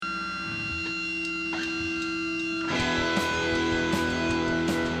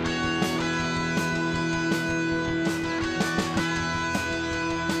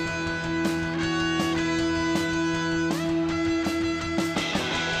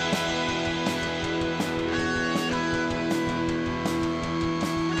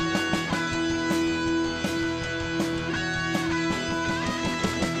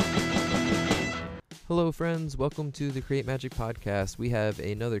Hello friends, welcome to the Create Magic Podcast. We have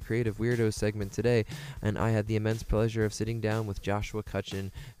another Creative Weirdos segment today, and I had the immense pleasure of sitting down with Joshua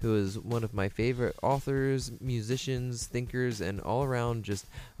Cutchin, who is one of my favorite authors, musicians, thinkers, and all around just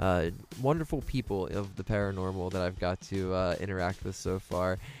wonderful people of the paranormal that I've got to interact with so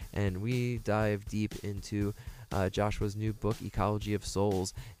far. And we dive deep into Joshua's new book, Ecology of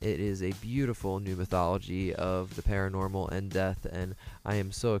Souls. It is a beautiful new mythology of the paranormal and death, and I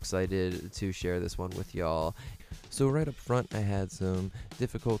am so excited to share this one with y'all. So right up front, I had some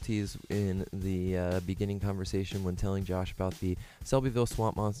difficulties in the beginning conversation when telling Josh about the Selbyville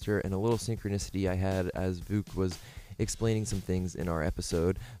swamp monster, and a little synchronicity I had as Vuk was explaining some things in our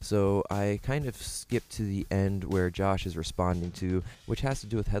episode. So I kind of skipped to the end where Josh is responding to, which has to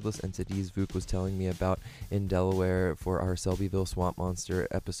do with headless entities Vuk was telling me about in Delaware for our Selbyville swamp monster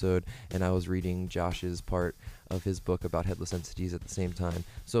episode, and I was reading Josh's part of his book about headless entities at the same time.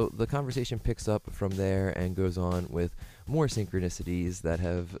 So the conversation picks up from there and goes on with more synchronicities that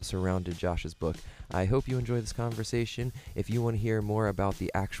have surrounded Josh's book. I hope you enjoy this conversation. If you want to hear more about the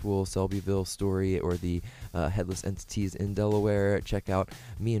actual Selbyville story or the headless entities in Delaware, check out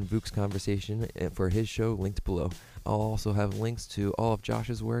me and Vuk's conversation for his show linked below. I'll also have links to all of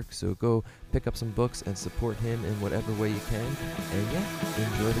Josh's work, so go pick up some books and support him in whatever way you can. And yeah,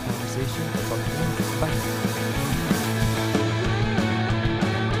 enjoy the conversation. I'll talk to you later. Bye.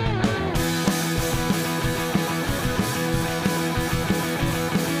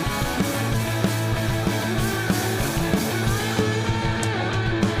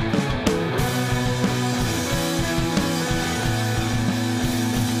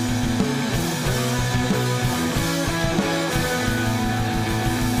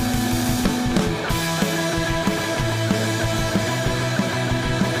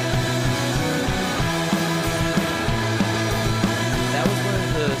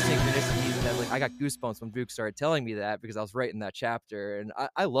 I got goosebumps when Vuk started telling me that, because I was right in that chapter, and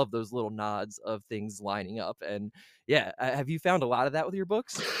I love those little nods of things lining up. And yeah, have you found a lot of that with your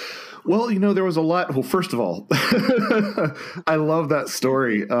books? Well, there was a lot. Well, first of all, I love that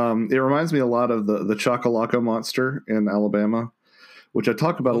story. It reminds me a lot of the Chocolaco monster in Alabama, which I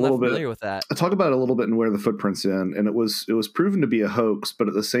talk about a little bit. With that. I talk about it a little bit in Where the Footprints In, and it was proven to be a hoax, but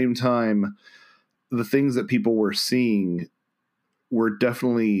at the same time, the things that people were seeing were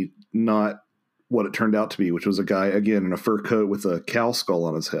definitely not what it turned out to be, which was a guy, again, in a fur coat with a cow skull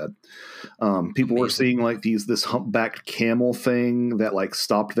on his head. People were seeing like this humpbacked camel thing that like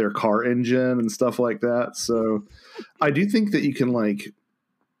stopped their car engine and stuff like that. So I do think that you can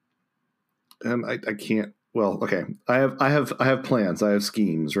and I can't, well, okay. I have plans. I have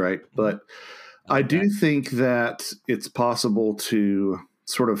schemes, right? But okay. I do think that it's possible to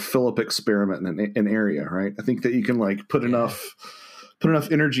sort of Philip experiment in an area, right? I think that you can put enough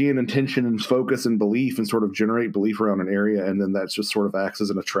energy and intention and focus and belief and sort of generate belief around an area, and then that just sort of acts as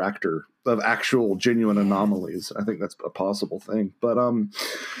an attractor of actual genuine anomalies. I think that's a possible thing. But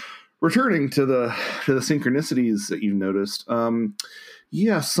returning to the synchronicities that you've noticed,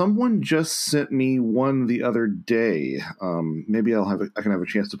 someone just sent me one the other day. Maybe I can have a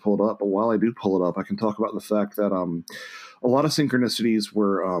chance to pull it up. But while I do pull it up, I can talk about the fact that a lot of synchronicities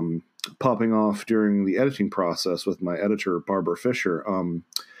were popping off during the editing process with my editor, Barbara Fisher.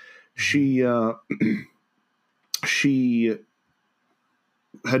 She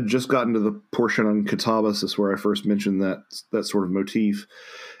had just gotten to the portion on Catabasis where I first mentioned that sort of motif.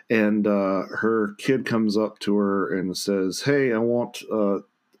 And her kid comes up to her and says, "Hey, I want,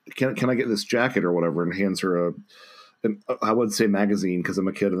 can I get this jacket or whatever?" And hands her I would say magazine because I'm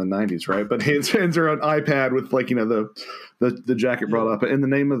a kid in the 90s, right? But hands her an iPad with the jacket brought up, and the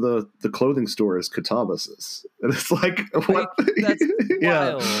name of the clothing store is Catabasis, and it's like, what? That's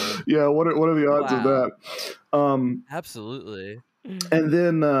wild. Yeah. What are the odds of that? Absolutely. And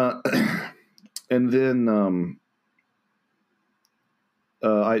then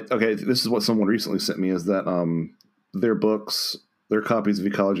this is what someone recently sent me, is that their copies of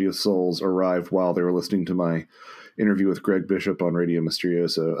Ecology of Souls arrived while they were listening to my interview with Greg Bishop on Radio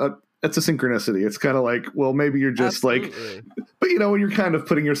Mysterioso. That's a synchronicity. It's kind of like, well, maybe you're just but when you're kind of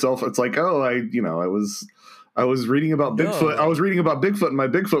putting yourself, it's like, oh, I was reading about Bigfoot. I was reading about Bigfoot and my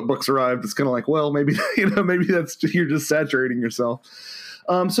Bigfoot books arrived. It's kind of like, well, maybe, maybe that's, you're just saturating yourself.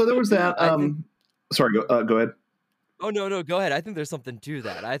 So there was that. Sorry, go ahead. Oh, no, go ahead. I think there's something to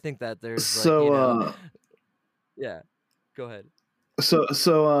that. I think that there's yeah, go ahead. So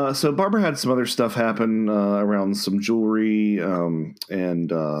Barbara had some other stuff happen around some jewelry, and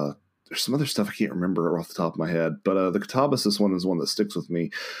there's some other stuff I can't remember off the top of my head. But the Catabasis one is one that sticks with me.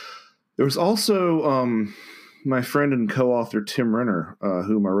 There was also my friend and co-author Tim Renner,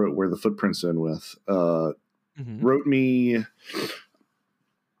 whom I wrote Where the Footprints In with, wrote me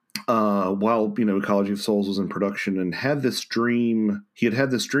while Ecology of Souls was in production, and had this dream. He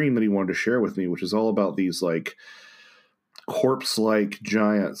had this dream that he wanted to share with me, which is all about these like corpse-like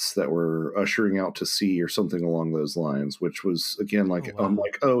giants that were ushering out to sea or something along those lines, which was again like, wow. I'm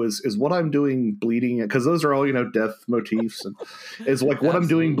like, oh, is what I'm doing bleeding? Because those are all death motifs, and is like what I'm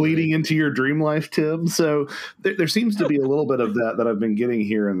doing bleeding into your dream life, Tim. So there seems to be a little bit of that I've been getting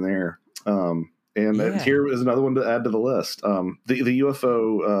here and there. And here is another one to add to the list. The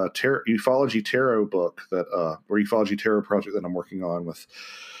UFO ufology tarot book or ufology tarot project that I'm working on with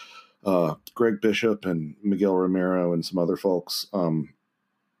Greg Bishop and Miguel Romero and some other folks,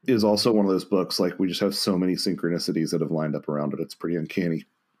 is also one of those books. Like, we just have so many synchronicities that have lined up around it. It's pretty uncanny.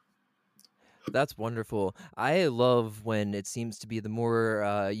 That's wonderful. I love when it seems to be the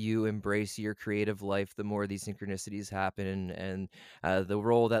more you embrace your creative life, the more these synchronicities happen, and the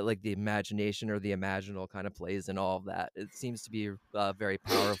role that like the imagination or the imaginal kind of plays in all of that. It seems to be a very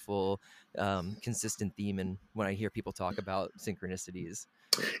powerful, consistent theme. And when I hear people talk about synchronicities,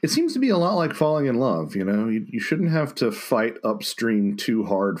 it seems to be a lot like falling in love. You shouldn't have to fight upstream too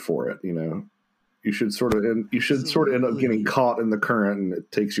hard for it. You should sort of end up getting caught in the current, and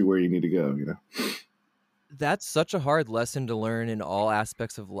it takes you where you need to go. That's such a hard lesson to learn in all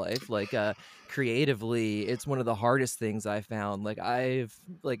aspects of life. Like creatively, it's one of the hardest things I found. Like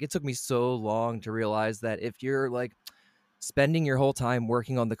it took me so long to realize that if you're like spending your whole time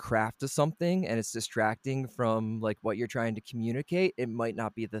working on the craft of something and it's distracting from like what you're trying to communicate, it might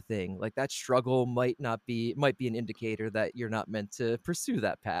not be the thing. Like that struggle might be an indicator that you're not meant to pursue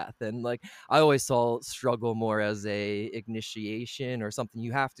that path. And like I always saw struggle more as a initiation or something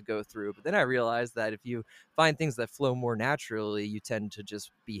you have to go through. But then I realized that if you find things that flow more naturally, you tend to just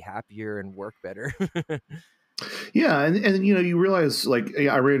be happier and work better. Yeah, and you realize, like,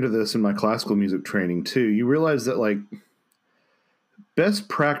 I ran into this in my classical music training too. You realize that like best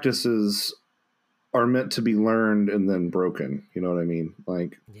practices are meant to be learned and then broken. You know what I mean?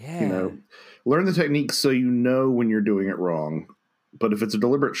 Like, learn the techniques so when you're doing it wrong. But if it's a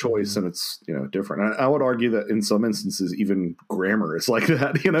deliberate choice, then it's different. I would argue that in some instances, even grammar is like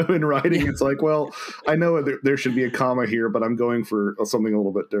that. In writing, it's like, well, I know there should be a comma here, but I'm going for something a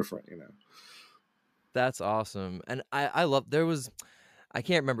little bit different. That's awesome. And I love, I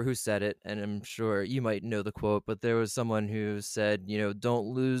can't remember who said it, and I'm sure you might know the quote, but there was someone who said, don't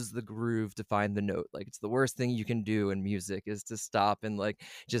lose the groove to find the note. Like, it's the worst thing you can do in music is to stop and like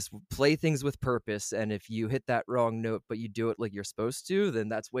just play things with purpose. And if you hit that wrong note, but you do it like you're supposed to, then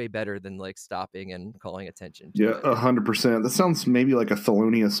that's way better than like stopping and calling attention to it. 100%. That sounds maybe like a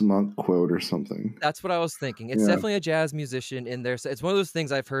Thelonious Monk quote or something. That's what I was thinking. It's definitely a jazz musician in there. So it's one of those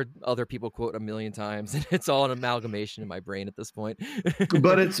things I've heard other people quote a million times, and it's all an amalgamation in my brain at this point.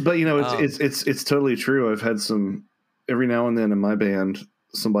 but it's totally true. I've had some every now and then in my band,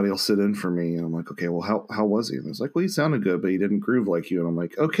 somebody will sit in for me, and I'm like, okay, well, how was he? And it's like, well, he sounded good, but he didn't groove like you. And I'm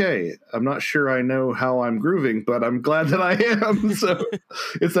like, okay, I'm not sure I know how I'm grooving, but I'm glad that I am. So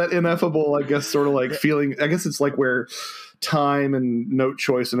it's that ineffable, I guess, sort of like feeling. I guess it's like where time and note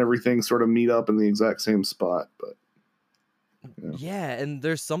choice and everything sort of meet up in the exact same spot. But yeah, and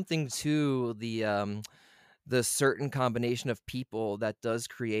there's something to the certain combination of people that does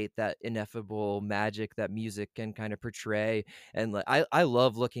create that ineffable magic that music can kind of portray. And like I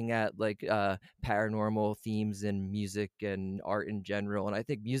love looking at like paranormal themes in music and art in general, and I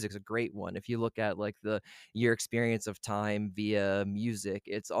think music's a great one. If you look at like your experience of time via music,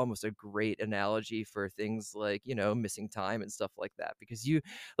 it's almost a great analogy for things like missing time and stuff like that, because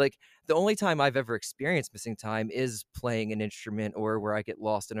like the only time I've ever experienced missing time is playing an instrument or where I get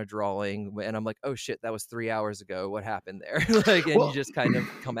lost in a drawing and I'm like, oh shit, that was 3 hours ago. What happened there? You just kind of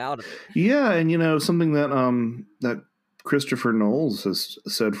come out of it. Yeah, and something that that Christopher Knowles has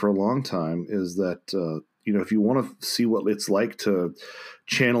said for a long time is that if you want to see what it's like to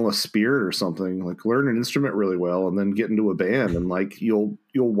channel a spirit or something, like learn an instrument really well and then get into a band, and like you'll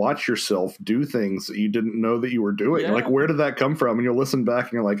watch yourself do things that you didn't know that you were doing. Yeah. Like, where did that come from? And you'll listen back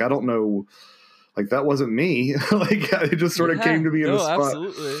and you're like, I don't know. Like, that wasn't me. Like, it just sort of came to me in the spot.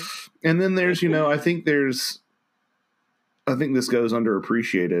 Absolutely. And then there's, I think this goes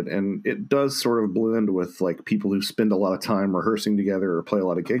underappreciated, and it does sort of blend with like people who spend a lot of time rehearsing together or play a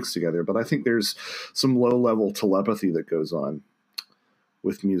lot of gigs together. But I think there's some low level telepathy that goes on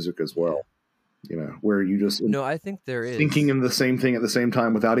with music as well. Where you just I think there is thinking in the same thing at the same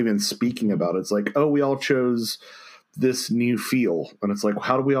time without even speaking about it. It's like, oh, we all chose this new feel, and it's like,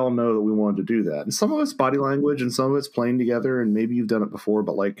 how do we all know that we wanted to do that? And some of it's body language and some of it's playing together, and maybe you've done it before,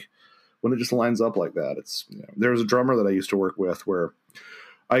 but like when it just lines up like that. It's, there was a drummer that I used to work with where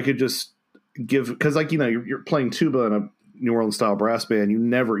I could just give, because like, you're playing tuba in a New Orleans style brass band. You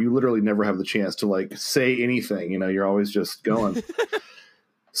literally never have the chance to like say anything, you're always just going.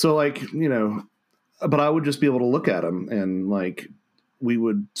 So like, but I would just be able to look at him and like, we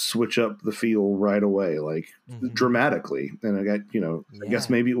would switch up the feel right away, like dramatically. And I got, I guess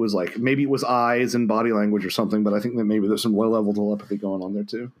maybe it was eyes and body language or something, but I think that maybe there's some low level telepathy going on there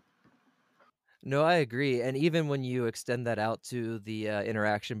too. No, I agree. And even when you extend that out to the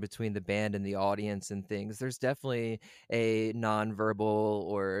interaction between the band and the audience and things, there's definitely a nonverbal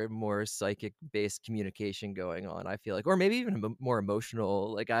or more psychic-based communication going on, I feel like. Or maybe even more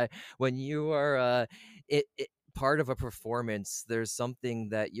emotional. Like when you are part of a performance, there's something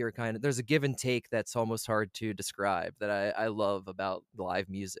that there's a give and take that's almost hard to describe that I love about live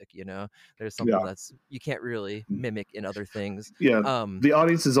music, There's something that's you can't really mimic in other things. Yeah. The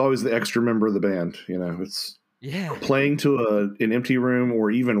audience is always the extra member of the band, it's playing to an empty room,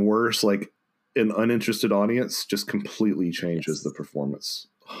 or even worse, like an uninterested audience just completely changes the performance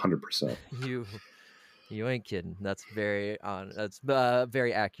 100%. You ain't kidding. That's very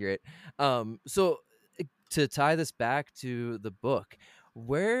very accurate. So to tie this back to the book,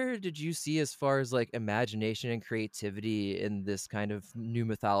 where did you see as far as like imagination and creativity in this kind of new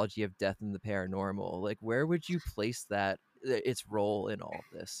mythology of death and the paranormal? Like, where would you place its role in all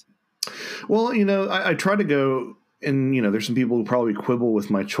of this? Well, I try to go, and there's some people who probably quibble with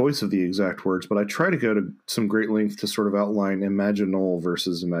my choice of the exact words, but I try to go to some great length to sort of outline imaginal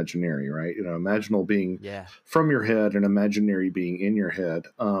versus imaginary, right? Imaginal being from your head and imaginary being in your head.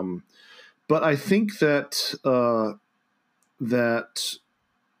 But I think that that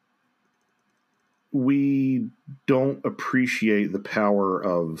we don't appreciate the power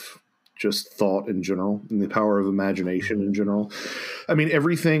of just thought in general and the power of imagination in general. I mean,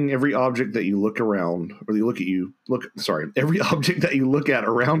 every object that you look around, or every object that you look at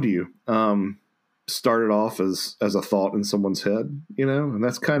around you, started off as a thought in someone's head, and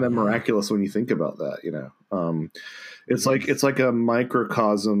that's kind of miraculous when you think about that, It's like a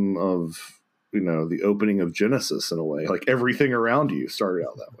microcosm of, the opening of Genesis in a way. Like everything around you started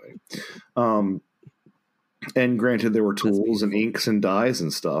out that way. And granted, there were tools and inks and dyes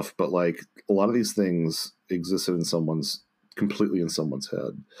and stuff, but like a lot of these things existed completely in someone's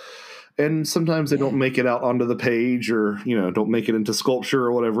head. And sometimes they don't make it out onto the page, or, don't make it into sculpture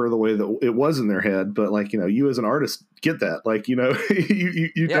or whatever, the way that it was in their head. But like, you as an artist get that, like, you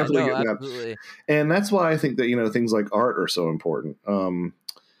definitely get absolutely. that. And that's why I think that, things like art are so important.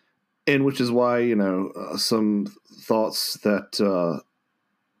 And which is why, some thoughts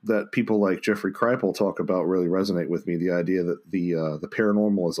that people like Jeffrey Kripal talk about really resonate with me. The idea that the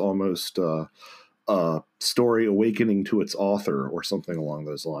paranormal is almost a story awakening to its author, or something along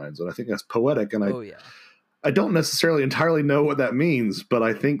those lines. And I think that's poetic. And I don't necessarily entirely know what that means, but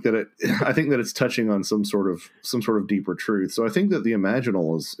I think that it's touching on some sort of deeper truth. So I think that the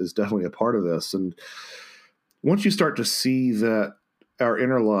imaginal is definitely a part of this. And once you start to see that our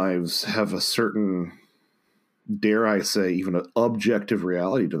inner lives have a certain, dare I say, even an objective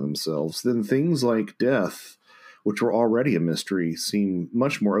reality to themselves, then things like death, which were already a mystery, seem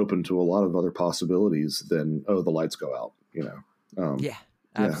much more open to a lot of other possibilities than, the lights go out,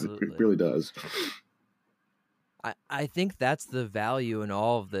 absolutely. It really does. I think that's the value in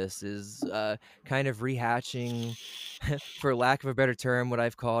all of this, is kind of rehashing, for lack of a better term, what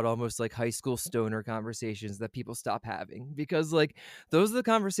I've called almost like high school stoner conversations that people stop having, because like those are the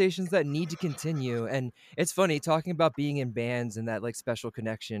conversations that need to continue. And it's funny talking about being in bands and that like special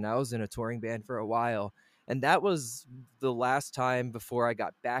connection. I was in a touring band for a while, and that was the last time before I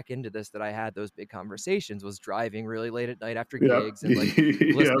got back into this that I had those big conversations, was driving really late at night after gigs and like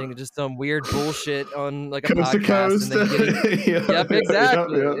listening to just some weird bullshit on like a coast podcast. And then getting,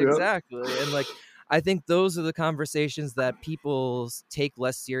 exactly. And like, I think those are the conversations that people take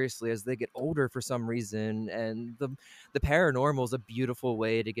less seriously as they get older for some reason. And the paranormal is a beautiful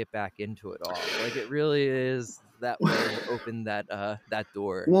way to get back into it all. Like, it really is that way to open that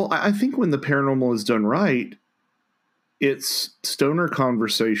door. Well, I think when the paranormal is done right, it's stoner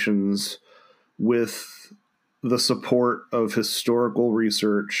conversations with the support of historical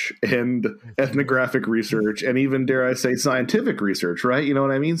research and ethnographic research, and even, dare I say, scientific research, right? You know what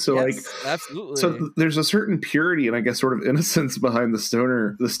I mean? So absolutely. So there's a certain purity and I guess sort of innocence behind the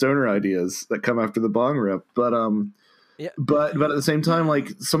stoner ideas that come after the bong rip. But but at the same time, like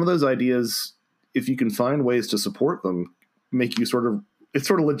some of those ideas, if you can find ways to support them, make you it sort of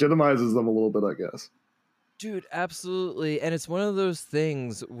legitimizes them a little bit, I guess. Dude, absolutely. And it's one of those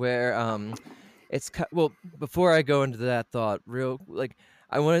things where before I go into that thought,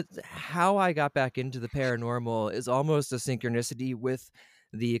 how I got back into the paranormal is almost a synchronicity with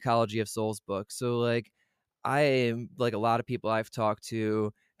the Ecology of Souls book. So like I am like a lot of people I've talked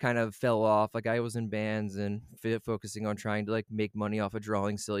to kind of fell off. Like I was in bands and focusing on trying to like make money off of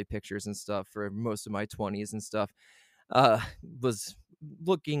drawing silly pictures and stuff for most of my 20s and stuff. uh was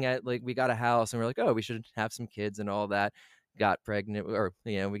looking at, like, we got a house and we're like, oh, we should have some kids and all that. Got pregnant, or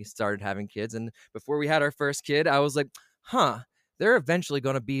we started having kids, and before we had our first kid I was like, they're eventually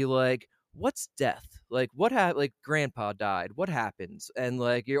going to be like, what's death, like like grandpa died, what happens, and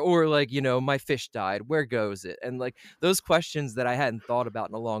like or like, my fish died, where goes it, and like those questions that I hadn't thought about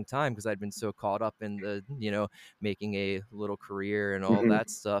in a long time because I'd been so caught up in the making a little career and all Mm-hmm. that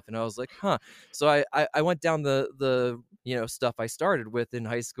stuff. And I was like, so I went down the stuff I started with in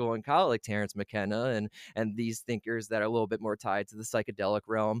high school and college, like Terrence McKenna and these thinkers that are a little bit more tied to the psychedelic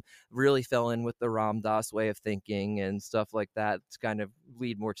realm. Really fell in with the Ram Dass way of thinking and stuff like that to kind of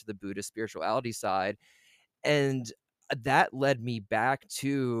lead more to the Buddhist spirituality side. And that led me back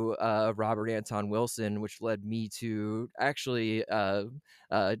to Robert Anton Wilson, which led me to actually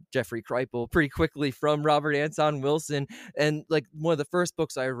Jeffrey Kripal pretty quickly from Robert Anton Wilson. And like one of the first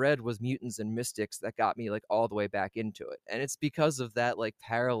books I read was Mutants and Mystics that got me like all the way back into it. And it's because of that like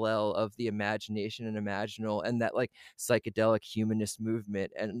parallel of the imagination and imaginal and that like psychedelic humanist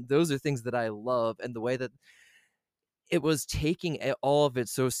movement. And those are things that I love, and the way that it was taking all of it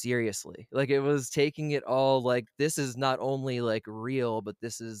so seriously. Like it was taking it all like, this is not only like real, but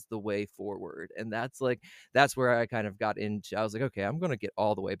this is the way forward. And that's where I kind of got into. I was like, okay, I'm going to get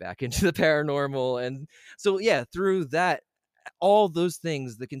all the way back into the paranormal. And so yeah, through that, all those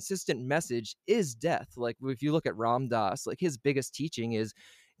things, the consistent message is death. Like if you look at Ram Dass, like his biggest teaching is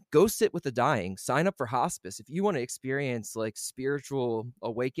go sit with the dying, sign up for hospice. If you want to experience like spiritual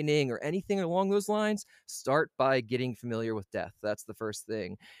awakening or anything along those lines, start by getting familiar with death. That's the first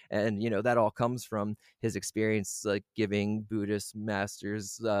thing. And that all comes from his experience like giving Buddhist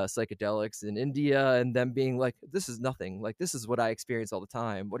masters psychedelics in India, and them being like, this is nothing, like this is what I experience all the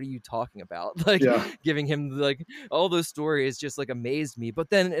time, what are you talking about? Like Yeah. giving him like all those stories just like amazed me.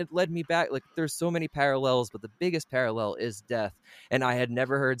 But then it led me back, like there's so many parallels, but the biggest parallel is death. And I had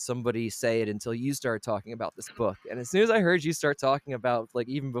never heard somebody say it until you started talking about this book. And as soon as I heard you start talking about, like,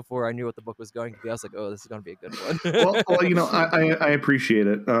 even before I knew what the book was going to be, I was like, oh, this is going to be a good one. Well, I appreciate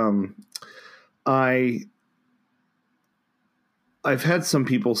it. I've had some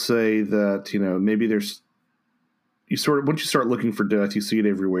people say that, maybe once you start looking for death, you see it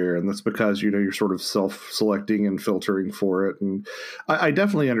everywhere. And that's because, you're sort of self-selecting and filtering for it. And I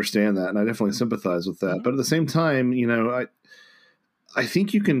definitely understand that. And I definitely sympathize with that. Mhm. But at the same time, I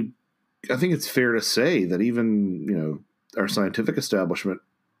think it's fair to say that even, our scientific establishment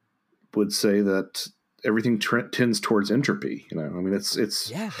would say that everything tends towards entropy. I mean,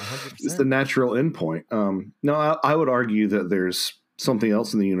 it's Yeah, 100%. it's the natural endpoint. No, I would argue that there's something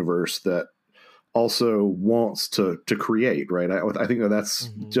else in the universe that also wants to create, right? I think that's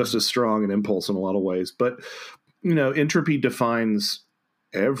just as strong an impulse in a lot of ways. But entropy defines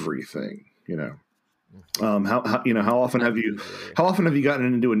everything. How often have you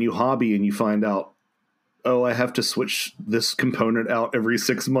gotten into a new hobby and you find out, oh, I have to switch this component out every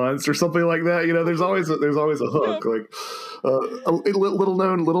 6 months or something like that. There's always a hook. Like a little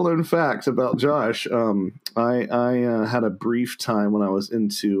known fact about Josh. I had a brief time when I was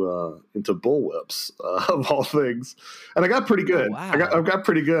into bullwhips of all things, and I got pretty good. Oh, wow. I got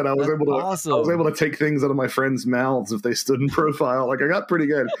pretty good. I was awesome. I was able to take things out of my friends' mouths if they stood in profile. Like I got pretty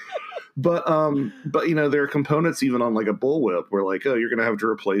good. But there are components even on like a bullwhip where like, oh, you're going to have to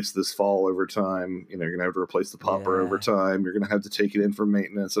replace this fall over time. You're going to have to replace the popper over time. You're going to have to take it in for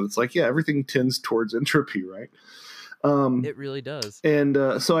maintenance. And it's like, yeah, everything tends towards entropy, right? It really does. And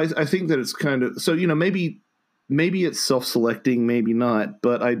so I think that it's kind of, so, maybe it's self-selecting, maybe not.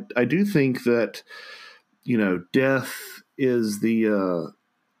 But I do think that, death is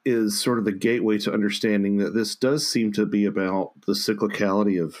sort of the gateway to understanding that this does seem to be about the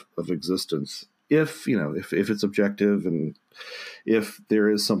cyclicality of existence. If it's objective and if there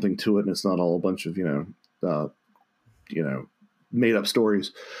is something to it and it's not all a bunch of, made up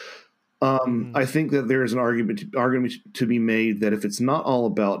stories. I think that there's an argument to be made that if it's not all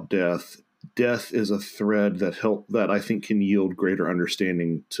about death is a thread that I think can yield greater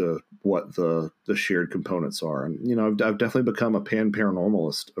understanding to what the shared components are. And, I've definitely become a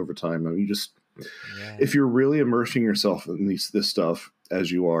pan-paranormalist over time. I mean, if you're really immersing yourself in this stuff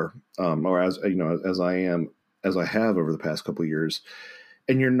as you are, or as I have over the past couple of years,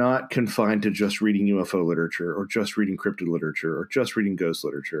 and you're not confined to just reading UFO literature or just reading cryptid literature or just reading ghost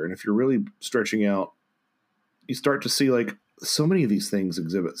literature. And if you're really stretching out, you start to see like so many of these things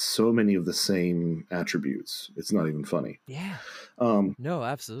exhibit so many of the same attributes. It's not even funny. Yeah. No,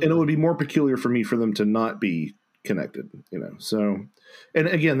 absolutely. And it would be more peculiar for me for them to not be connected, So, and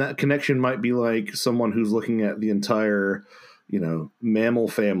again, that connection might be like someone who's looking at the entire, mammal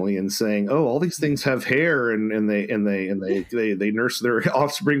family and saying, "Oh, all these things have hair, and they nurse their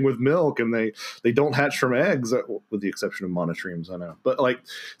offspring with milk, and they don't hatch from eggs, with the exception of monotremes, I know." But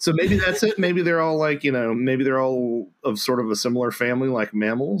so maybe that's it. Maybe they're all maybe they're all of sort of a similar family, like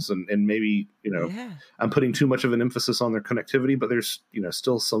mammals, and maybe I'm putting too much of an emphasis on their connectivity, but there's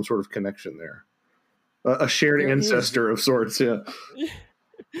still some sort of connection there, a shared ancestor of sorts, yeah.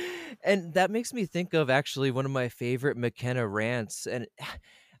 And that makes me think of actually one of my favorite McKenna rants. And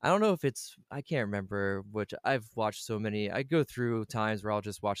I don't know if I can't remember which. I've watched so many. I go through times where I'll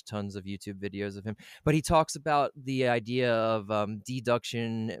just watch tons of YouTube videos of him. But he talks about the idea of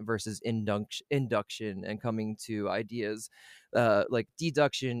deduction versus induction and coming to ideas. Like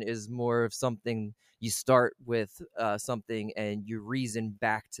deduction is more of something you start with something and you reason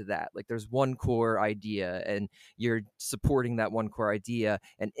back to that. Like there's one core idea and you're supporting that one core idea.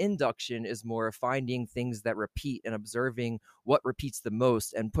 And induction is more finding things that repeat and observing what repeats the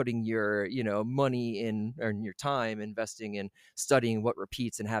most and putting your money in, or your time investing in studying what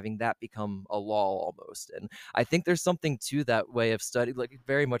repeats and having that become a law almost. And I think there's something to that way of study, like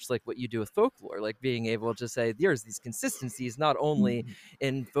very much like what you do with folklore, like being able to say there's these consistencies not only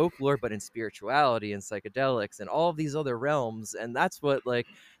in folklore but in spirituality and psychedelics and all of these other realms. And that's what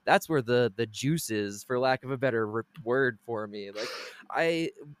that's where the juice is, for lack of a better word for me. No,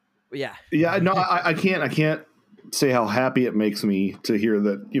 I can't say how happy it makes me to hear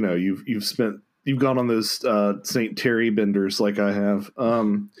that you've gone on those St. Terry benders like I have,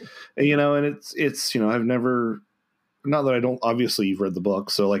 and it's I've never, not that I don't, obviously you've read the book,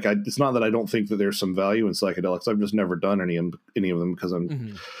 so it's not that I don't think that there's some value in psychedelics. I've just never done any of them because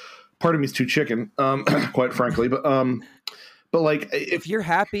I'm part of me is too chicken, quite frankly, but if you're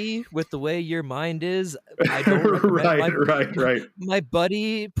happy with the way your mind is, I don't recommend. Right. My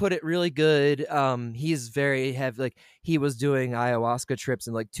buddy put it really good. He's very heavy. He was doing ayahuasca trips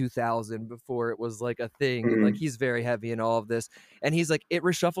in 2000 before it was a thing. And he's very heavy in all of this. And he's like, it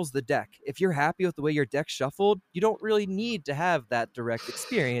reshuffles the deck. If you're happy with the way your deck's shuffled, you don't really need to have that direct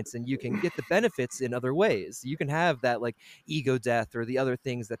experience, and you can get the benefits in other ways. You can have that ego death or the other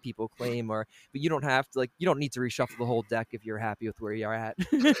things that people claim but you don't have to you don't need to reshuffle the whole deck if you're happy with where you're at.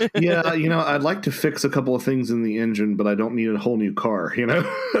 Yeah, I'd like to fix a couple of things in the engine, but I don't need a whole new car,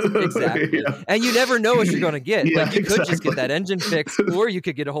 Exactly. Yeah. And you never know what you're going to get. Yeah, you could just get that engine fixed, or you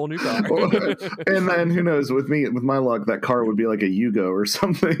could get a whole new car. and who knows, with my luck, that car would be like a Yugo or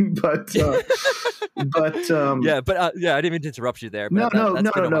something. But I didn't mean to interrupt you there. But no. I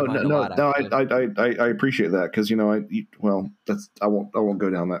appreciate that, because I won't go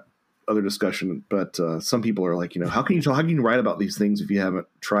down that other discussion, but some people are like, how can you write about these things if you haven't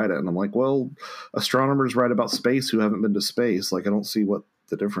tried it? And I'm like, well, astronomers write about space who haven't been to space. I don't see what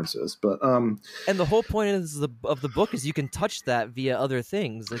the difference is, but and the whole point of the book is you can touch that via other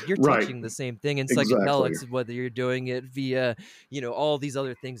things. You're touching the same thing in psychedelics, exactly. Whether you're doing it via all these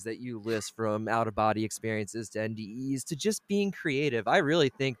other things that you list, from out of body experiences to NDEs to just being creative. I really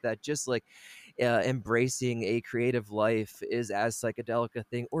think that just embracing a creative life is as psychedelic a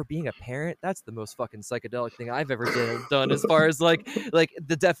thing, or being a parent. That's the most fucking psychedelic thing I've ever done, as far as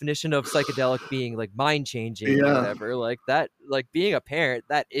the definition of psychedelic being mind changing, or whatever, that, being a parent,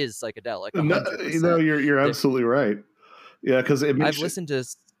 that is psychedelic. 100%. You're absolutely right. Yeah, because I've listened to.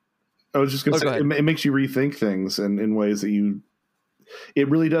 I was just going to say, it makes you rethink things in ways that it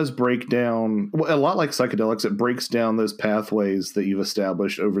really does break down, a lot like psychedelics. It breaks down those pathways that you've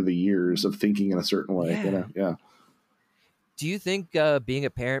established over the years of thinking in a certain way. Yeah. Do you think being a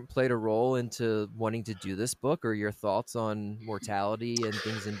parent played a role into wanting to do this book, or your thoughts on mortality and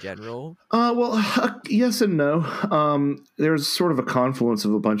things in general? Yes and no. There's sort of a confluence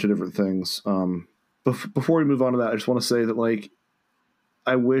of a bunch of different things. Before we move on to that, I just want to say that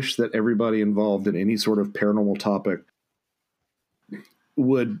I wish that everybody involved in any sort of paranormal topic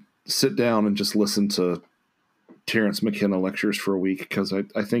would sit down and just listen to Terence McKenna lectures for a week, because I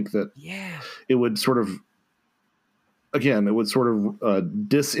think that it would sort of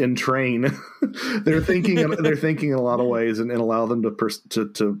disentrain their thinking. Their thinking in a lot of ways, and allow them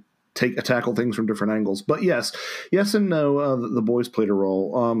to tackle things from different angles. But yes and no. The boys played a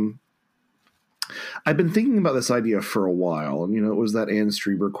role. I've been thinking about this idea for a while, and it was that Anne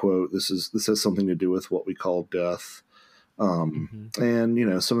Strieber quote. This has something to do with what we call death. Hmm. And, you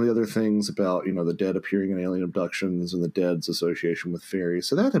know, some of the other things about, you know, the dead appearing in alien abductions and the dead's association with fairies.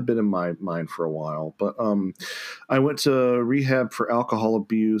 So that had been in my mind for a while. But I went to rehab for alcohol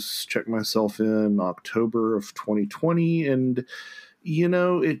abuse, checked myself in October of 2020. And, you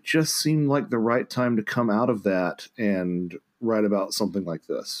know, it just seemed like the right time to come out of that and write about something like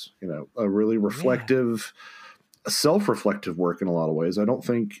this. You know, a really Yeah. reflective, self-reflective work in a lot of ways. I don't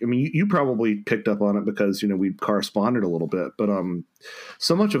think, I mean, you probably picked up on it because, you know, we corresponded a little bit, but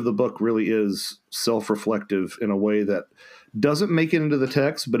so much of the book really is self-reflective in a way that doesn't make it into the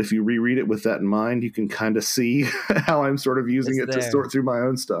text, but if you reread it with that in mind, you can kind of see how I'm sort of using It's it to there. sort through my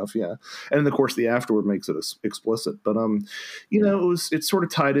own stuff. Yeah. And of course the afterward makes it explicit, but you Yeah. know, it's sort of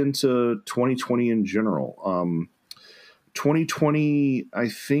tied into 2020 in general. 2020, I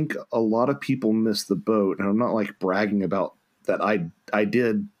think a lot of people missed the boat, and I'm not like bragging about that. I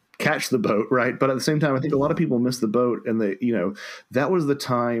did catch the boat, right? But at the same time, I think a lot of people missed the boat, and they, you know, that was the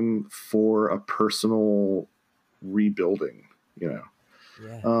time for a personal rebuilding. You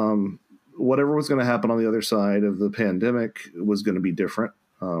Yeah. know, whatever was going to happen on the other side of the pandemic was going to be different,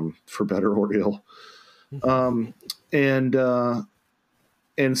 for better or ill. Um, and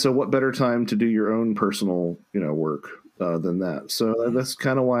so what better time to do your own personal, you know, work than that? So Yeah. that's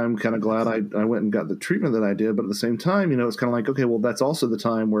kind of why I'm kind of glad I went and got the treatment that I did. But at the same time, you know, it's kind of like, okay, well, that's also the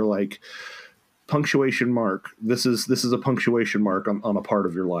time where like punctuation mark. This is a punctuation mark on a part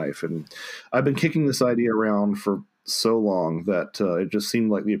of your life, and I've been kicking this idea around for so long that it just seemed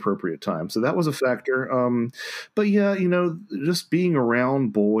like the appropriate time. So that was a factor. But yeah, you know, just being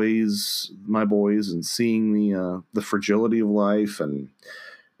around my boys, and seeing the fragility of life and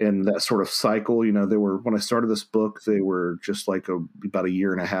that sort of cycle. You know, they were, when I started this book, they were just like about a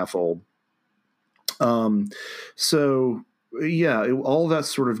year and a half old. So yeah, all that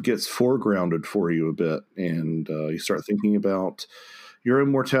sort of gets foregrounded for you a bit, and you start thinking about your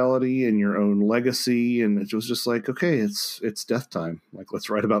own mortality and your own legacy, and it was just like, okay, it's death time. Like, let's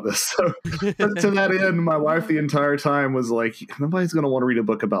write about this. So to that end, my wife the entire time was like, nobody's going to want to read a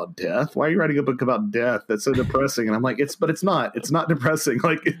book about death. Why are you writing a book about death? That's so depressing. And I'm like, it's not depressing.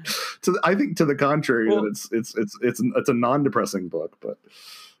 Like, I think to the contrary, Well, that it's a non-depressing book, but.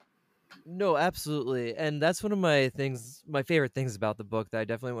 no, absolutely. And that's one of my favorite things about the book that I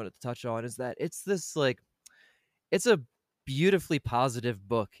definitely wanted to touch on is that it's this like it's a beautifully positive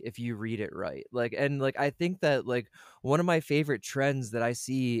book if you read it right. Like, and like I think that like one of my favorite trends that I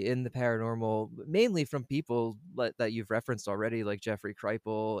see in the paranormal, mainly from people that you've referenced already, like Jeffrey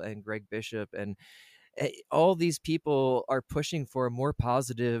Kripal and Greg Bishop, and all these people are pushing for a more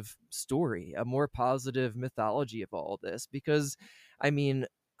positive story, a more positive mythology of all this. Because, I mean,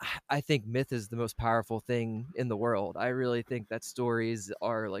 I think myth is the most powerful thing in the world. I really think that stories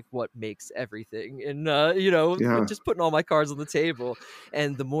are like what makes everything. And, Yeah. just putting all my cards on the table.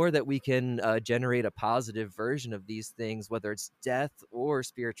 And the more that we can generate a positive version of these things, whether it's death or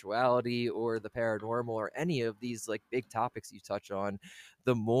spirituality or the paranormal or any of these like big topics you touch on,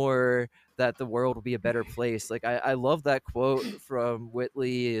 the more that the world will be a better place. Like I love that quote from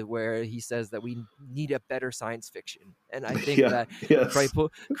Whitley where he says that we need a better science fiction. And I think Yeah. that Yes.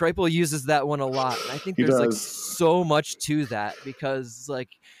 Kripal uses that one a lot. And I think He there's like does. so much to that because like,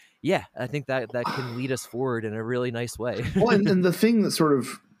 yeah, I think that can lead us forward in a really nice way. Well, and the thing that sort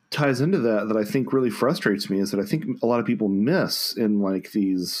of ties into that I think really frustrates me is that I think a lot of people miss in like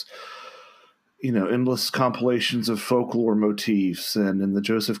these, you know, endless compilations of folklore motifs, and in the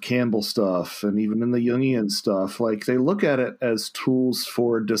Joseph Campbell stuff, and even in the Jungian stuff. Like, they look at it as tools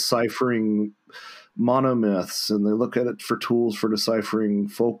for deciphering monomyths, and they look at it for tools for deciphering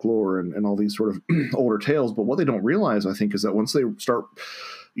folklore and all these sort of older tales. But what they don't realize, I think, is that once they start,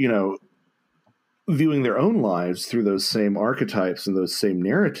 you know, viewing their own lives through those same archetypes and those same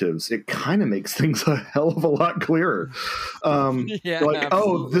narratives, it kind of makes things a hell of a lot clearer. Yeah, Like, oh,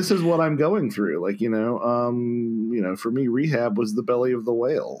 absolutely. this is what I'm going through. Like, for me, rehab was the belly of the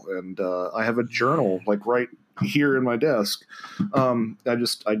whale, and I have a Yeah. journal like right here in my desk.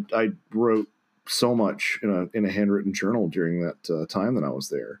 I wrote so much in a handwritten journal during that time that I was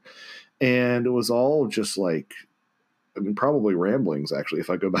there, and it was all just like, I mean, probably ramblings actually, if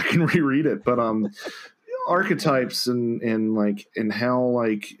I go back and reread it, but archetypes and how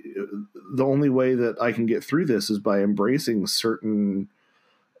like the only way that I can get through this is by embracing certain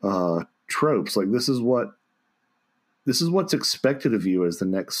tropes. Like, this is what's expected of you as the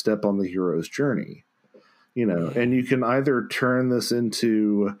next step on the hero's journey, Yeah. and you can either turn this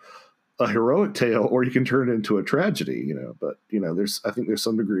into a heroic tale or you can turn it into a tragedy, but I think there's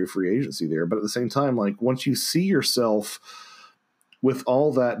some degree of free agency there. But at the same time, like, once you see yourself with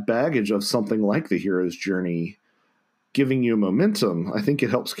all that baggage of something like the hero's journey, giving you momentum, I think it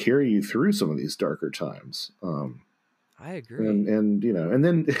helps carry you through some of these darker times. I agree. And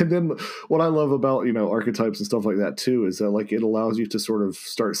then what I love about, archetypes and stuff like that too is that like it allows you to sort of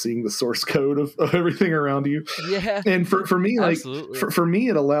start seeing the source code of everything around you. Yeah, And for me, like absolutely. for me,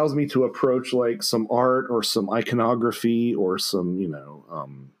 it allows me to approach like some art or some iconography or some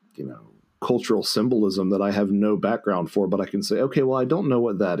cultural symbolism that I have no background for, but I can say, okay, well, I don't know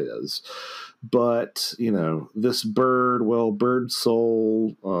what that is, but this bird, well, bird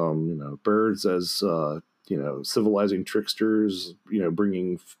soul, birds as civilizing tricksters,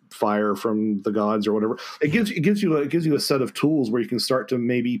 bringing fire from the gods or whatever. It gives you a set of tools where you can start to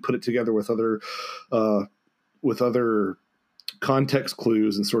maybe put it together with other context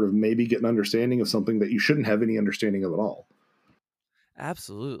clues and sort of maybe get an understanding of something that you shouldn't have any understanding of at all.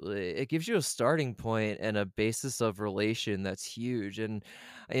 Absolutely. It gives you a starting point and a basis of relation that's huge. And,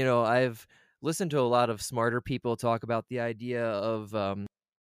 I've listened to a lot of smarter people talk about the idea of,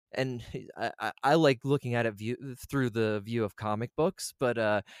 and I like looking at it through the view of comic books,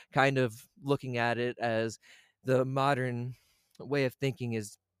 but kind of looking at it as the modern way of thinking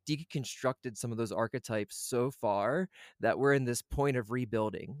is deconstructed some of those archetypes so far that we're in this point of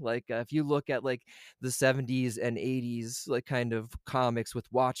rebuilding. Like if you look at like the 70s and 80s like kind of comics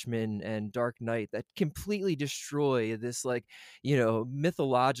with Watchmen and Dark Knight that completely destroy this like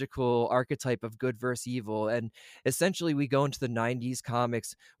mythological archetype of good versus evil, and essentially we go into the 90s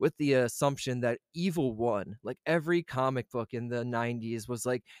comics with the assumption that evil won. Like every comic book in the 90s was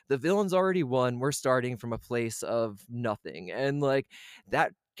like the villain's already won, we're starting from a place of nothing, and like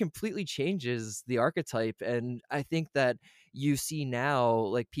that completely changes the archetype. And I think that you see now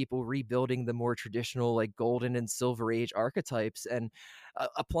like people rebuilding the more traditional like golden and silver age archetypes, and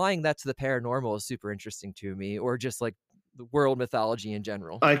applying that to the paranormal is super interesting to me, or just like the world mythology in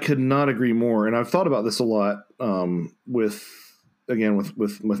general. I could not agree more, and I've thought about this a lot with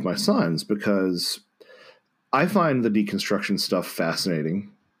my sons, because I find the deconstruction stuff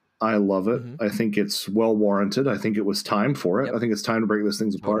fascinating. I love it. Mm-hmm. I think it's well warranted. I think it was time for it. Yep. I think it's time to break those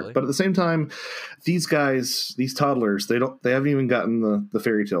things apart. Totally. But at the same time, these guys, these toddlers, they haven't even gotten the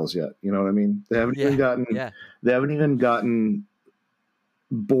fairy tales yet. You know what I mean? They haven't even gotten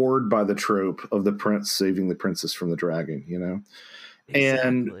bored by the trope of the prince saving the princess from the dragon, Exactly.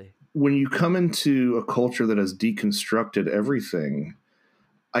 And when you come into a culture that has deconstructed everything,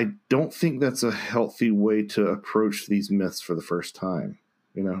 I don't think that's a healthy way to approach these myths for the first time.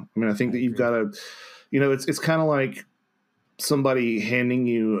 I think that you've got to, it's kind of like somebody handing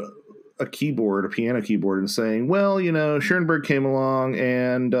you a piano keyboard, and saying, well, Schoenberg came along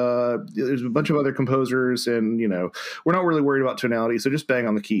and there's a bunch of other composers, and, we're not really worried about tonality, so just bang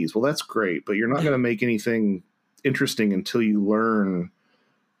on the keys. Well, that's great, but you're not going to make anything interesting until you learn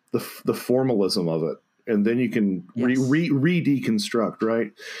the formalism of it. And then you can re-deconstruct,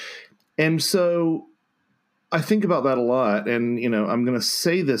 right? And so I think about that a lot, and I'm going to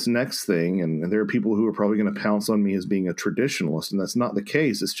say this next thing, and there are people who are probably going to pounce on me as being a traditionalist, and that's not the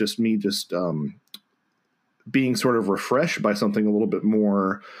case. It's just me being sort of refreshed by something a little bit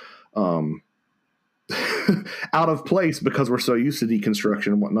more out of place, because we're so used to deconstruction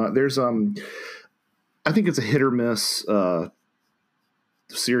and whatnot. There's I think it's a hit or miss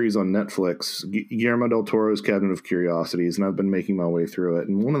series on Netflix, Guillermo del Toro's Cabinet of Curiosities, and I've been making my way through it.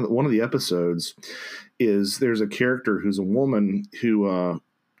 And one of the episodes is there's a character who's a woman who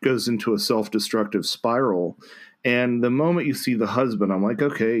goes into a self-destructive spiral. And the moment you see the husband, I'm like,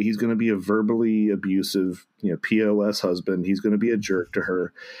 okay, he's going to be a verbally abusive, POS husband. He's going to be a jerk to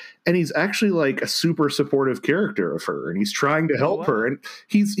her. And he's actually like a super supportive character of her, and he's trying to help her. And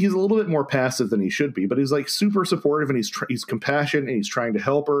he's a little bit more passive than he should be, but he's like super supportive, and he's compassionate, and he's trying to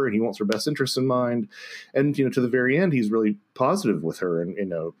help her, and he wants her best interest in mind. And, to the very end, he's really positive with her, and,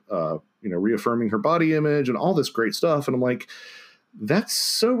 reaffirming her body image and all this great stuff. And I'm like, that's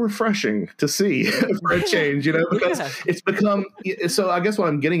so refreshing to see for a change, because it's become, so I guess what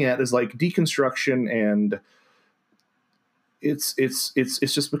I'm getting at is like deconstruction, and it's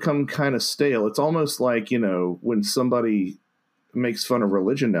just become kind of stale. It's almost like, when somebody makes fun of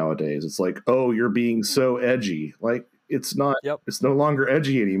religion nowadays, it's like, oh, you're being so edgy. Like, it's not, it's no longer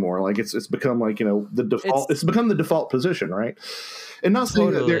edgy anymore. Like it's become like, the default, it's become the default position. Right. And not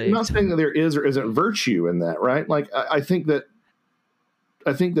saying that there is or isn't virtue in that. Right. Like, I think that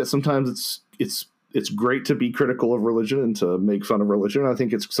sometimes it's it's great to be critical of religion and to make fun of religion. I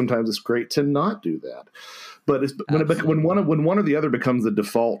think sometimes it's great to not do that. But when one or the other becomes the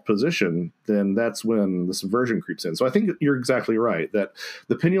default position, then that's when the subversion creeps in. So I think you're exactly right that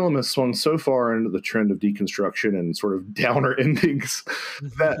the pendulum has swung so far into the trend of deconstruction and sort of downer endings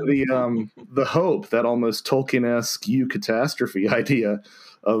that the hope, that almost Tolkien-esque catastrophe idea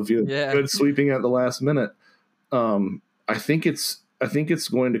of good sweeping at the last minute, I think it's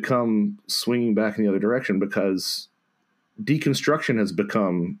going to come swinging back in the other direction because deconstruction has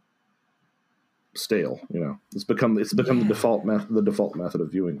become stale. It's become the default method of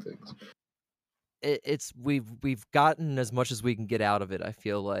viewing things. We've gotten as much as we can get out of it, I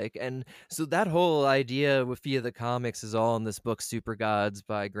feel like. And so that whole idea via the comics is all in this book Super Gods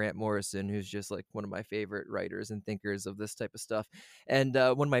by Grant Morrison, who's just like one of my favorite writers and thinkers of this type of stuff. And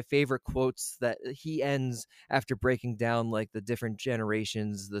one of my favorite quotes that he ends after breaking down like the different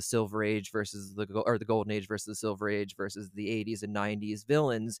generations, the Silver Age versus the Golden Age versus the Silver Age versus the 80s and 90s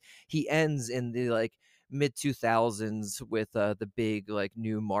villains. He ends in the like mid 2000s with the big like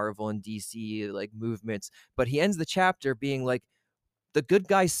new Marvel and DC like movements, but he ends the chapter being like, the good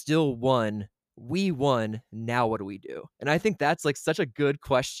guys still won, we won, now what do we do? And I think that's like such a good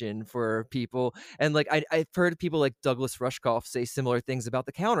question for people. And like I've heard people like Douglas Rushkoff say similar things about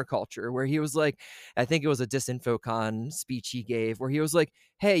the counterculture, where he was like, I think it was a DisinfoCon speech he gave where he was like,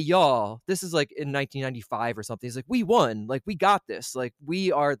 hey y'all, this is like in 1995 or something, he's like, we won, like we got this, like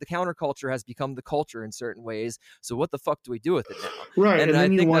we are, the counterculture has become the culture in certain ways, so what the fuck do we do with it now? Right. And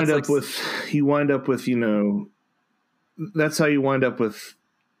then you wind up with that's how you wind up with,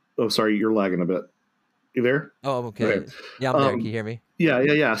 oh, sorry, you're lagging a bit. You there? Oh, okay. Yeah, I'm there. Can you hear me?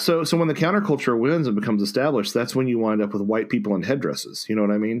 Yeah. So when the counterculture wins and becomes established, that's when you wind up with white people in headdresses. You know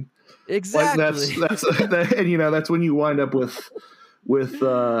what I mean? Exactly. Like and that's when you wind up with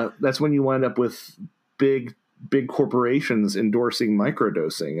big corporations endorsing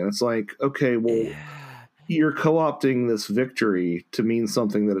microdosing, and it's like, okay, well, you're co-opting this victory to mean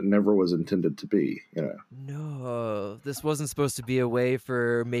something that it never was intended to be. No, this wasn't supposed to be a way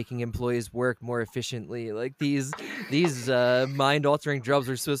for making employees work more efficiently. Like these mind-altering drugs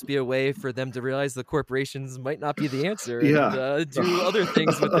are supposed to be a way for them to realize the corporations might not be the answer and do other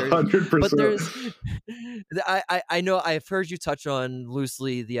things with their 100%. But there's I know I've heard you touch on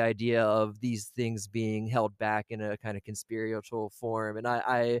loosely the idea of these things being held back in a kind of conspiratorial form, and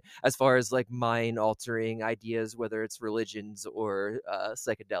I as far as like mind-altering ideas, whether it's religions or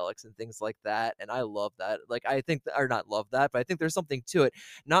psychedelics and things like that, and I love that. Like I think, or not love that, but I think there's something to it,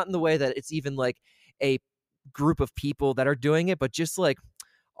 not in the way that it's even like a group of people that are doing it, but just like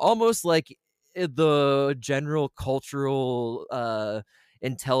almost like the general cultural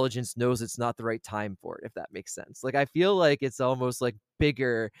intelligence knows it's not the right time for it, if that makes sense. Like I feel like it's almost like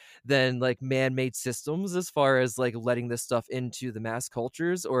bigger than like man-made systems as far as like letting this stuff into the mass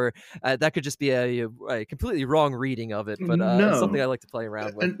cultures, or that could just be a completely wrong reading of it, but it's something I like to play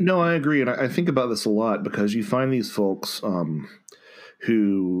around with. No, I agree, and I think about this a lot because you find these folks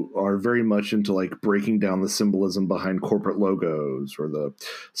who are very much into like breaking down the symbolism behind corporate logos, or the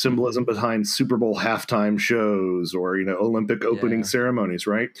symbolism behind Super Bowl halftime shows, or Olympic opening ceremonies,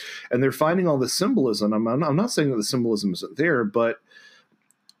 right? And they're finding all this symbolism. I'm not saying that the symbolism isn't there, but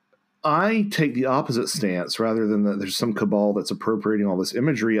I take the opposite stance. Rather than that there's some cabal that's appropriating all this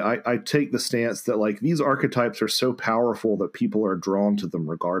imagery, I take the stance that like these archetypes are so powerful that people are drawn to them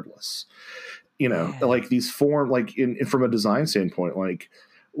regardless. Like these form, like from a design standpoint, like,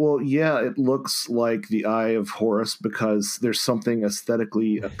 well, yeah, it looks like the Eye of Horus because there's something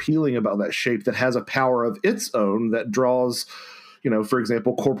aesthetically appealing about that shape that has a power of its own that draws, for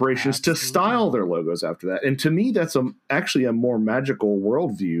example, corporations to style their logos after that. And to me, that's actually a more magical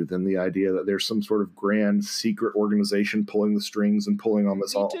worldview than the idea that there's some sort of grand secret organization pulling the strings and pulling on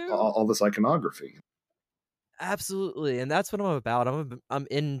this all this iconography. Absolutely, and that's what I'm about. I'm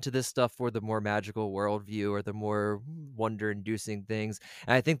into this stuff for the more magical worldview or the more wonder-inducing things,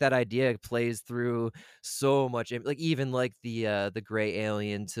 and I think that idea plays through so much. Like even like the gray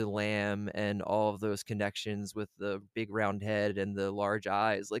alien to Lamb and all of those connections with the big round head and the large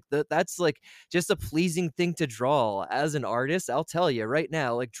eyes. Like that's like just a pleasing thing to draw. As an artist, I'll tell you right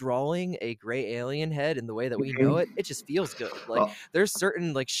now, like drawing a gray alien head in the way that we know it, it just feels good. Like there's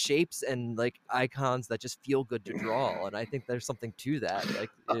certain like shapes and like icons that just feel good to draw, and I think there's something to that. Like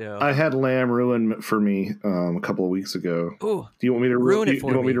I had Lamb ruin for me a couple of weeks ago. Ooh, do you want me to ruin it for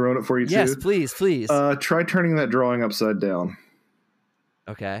me? You want me to ruin it for you too? Yes, please. Try turning that drawing upside down.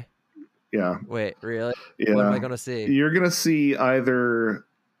 Okay. Yeah. Wait, really? Yeah. What am I gonna see? You're gonna see either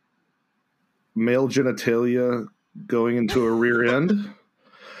male genitalia going into a rear end,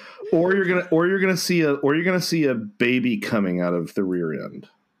 or you're gonna see a baby coming out of the rear end.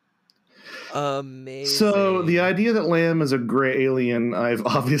 Amazing. So the idea that Lamb is a gray alien, I've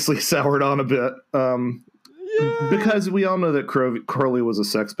obviously soured on a bit, because we all know that Crowley was a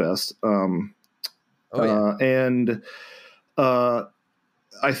sex pest, and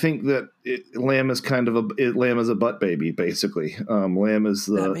I think that Lamb is kind of Lamb is a butt baby, basically. Lamb is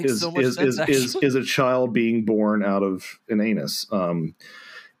is a child being born out of an anus. And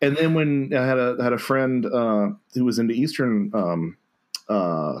then when I had a friend who was into Eastern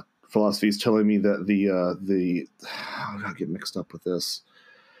philosophies telling me that I get mixed up with this.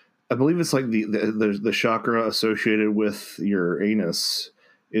 I believe it's like the chakra associated with your anus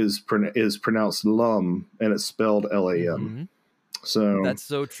is pronounced lum, and it's spelled LAM. Mm-hmm. So that's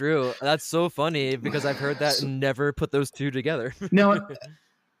so true. That's so funny because I've heard that and never put those two together. Now,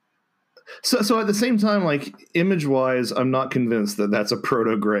 so at the same time, like image wise, I'm not convinced that that's a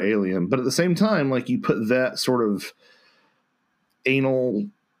proto gray alien. But at the same time, like you put that sort of anal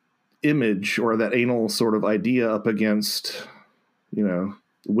image or that anal sort of idea up against,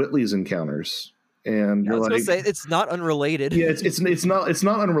 Whitley's encounters, and you're like, say it's not unrelated. Yeah, it's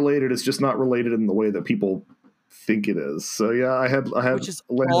not unrelated. It's just not related in the way that people think it is. So yeah, I had which is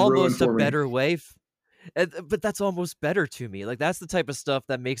almost a better way. But that's almost better to me. Like that's the type of stuff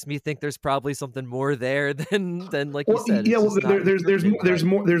that makes me think there's probably something more there than like you said. Yeah, well,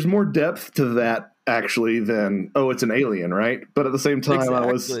 there's more depth to that actually than it's an alien, right? But at the same time,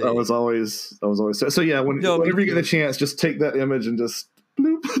 exactly. I was always so yeah. Whenever you get a chance, just take that image and just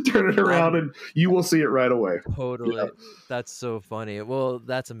bloop, turn it around, and you will see it right away. Totally, yeah. That's so funny. Well,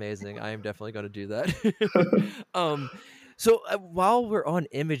 that's amazing. I am definitely going to do that. So while we're on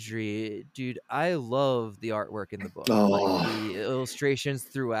imagery, dude, I love the artwork in the book, like the illustrations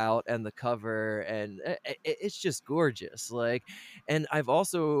throughout and the cover, and it's just gorgeous. Like, and I've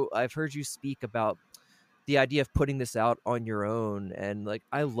heard you speak about the idea of putting this out on your own, and like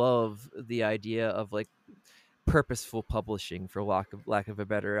I love the idea of like purposeful publishing, for lack of a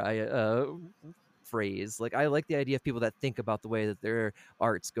better phrase. Like I like the idea of people that think about the way that their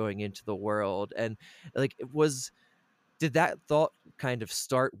art's going into the world, and like did that thought kind of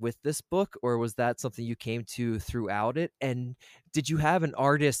start with this book, or was that something you came to throughout it? And did you have an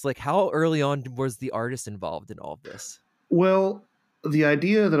artist? Like how early on was the artist involved in all of this? Well, the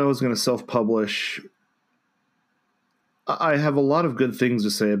idea that I was going to self-publish, I have a lot of good things to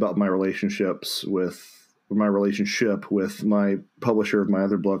say about my relationship with my publisher of my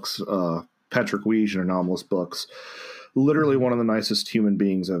other books, Patrick Weege and Anomalous Books. Literally one of the nicest human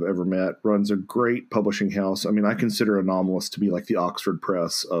beings I've ever met, runs a great publishing house. I mean, I consider Anomalous to be like the Oxford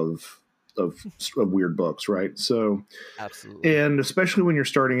Press of weird books, right? So, absolutely. And especially when you're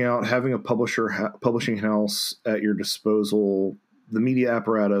starting out, having a publishing house at your disposal, the media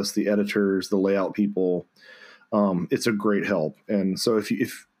apparatus, the editors, the layout people, it's a great help. And so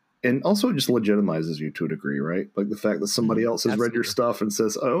and also it just legitimizes you to a degree, right? Like the fact that somebody else has read your stuff and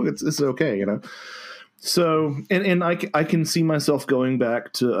says, "Oh, it's okay," So, and I can see myself going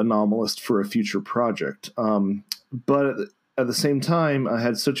back to Anomalist for a future project. But at the same time, I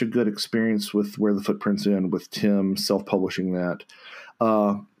had such a good experience with Where the Footprints End with Tim self-publishing that.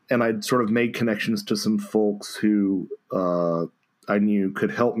 And I'd sort of made connections to some folks who I knew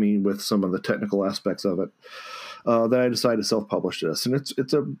could help me with some of the technical aspects of it. That I decided to self-publish this, and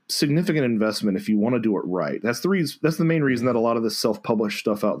it's a significant investment if you want to do it right. That's the main reason that a lot of this self-published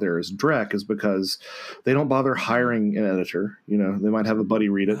stuff out there is dreck, is because they don't bother hiring an editor. They might have a buddy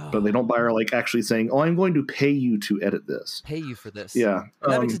read it, but they don't bother like actually saying, "Oh, I'm going to pay you to edit this, pay you for this." Yeah,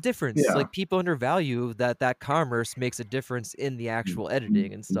 that makes a difference. Yeah. Like people undervalue that commerce makes a difference in the actual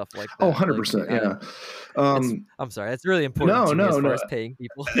editing and stuff like that. 100%. Yeah. I'm sorry, it's really important to me as far as paying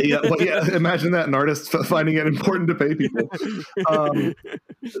people. Imagine that, an artist finding it important to pay people.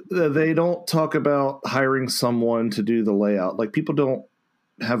 They don't talk about hiring someone to do the layout. Like people don't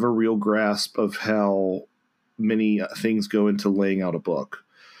have a real grasp of how many things go into laying out a book.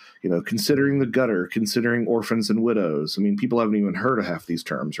 Considering the gutter, considering orphans and widows. I mean, people haven't even heard of half these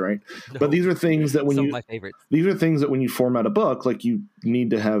terms, right? No, but these are things that these are things that when you format a book, like you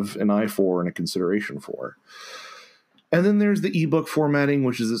need to have an eye for and a consideration for. And then there's the ebook formatting,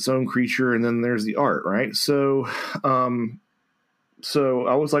 which is its own creature, and then there's the art, right? So, so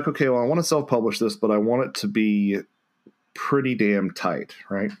I was like, okay, well, I want to self-publish this, but I want it to be pretty damn tight,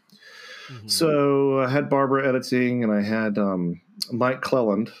 right? Mm-hmm. So I had Barbara editing, and I had Mike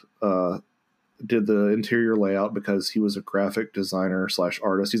Cleland did the interior layout because he was a graphic designer /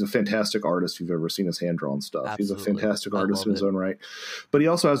 artist. He's a fantastic artist if you've ever seen his hand-drawn stuff. Absolutely. He's a fantastic artist in his own right. But he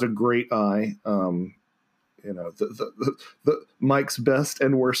also has a great eye. Mike's best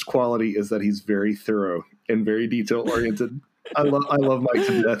and worst quality is that he's very thorough and very detail oriented. I love Mike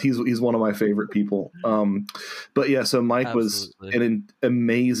to death. He's one of my favorite people. But yeah, so Mike was an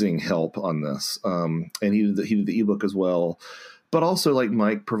amazing help on this, and he did the ebook as well. But also, like,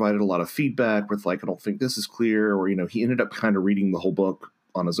 Mike provided a lot of feedback with, like, I don't think this is clear, or he ended up kind of reading the whole book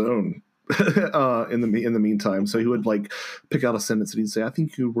on his own in the meantime. So he would, like, pick out a sentence and he'd say, I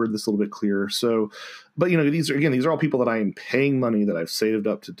think you could word this a little bit clearer. So, but these are all people that I am paying money that I've saved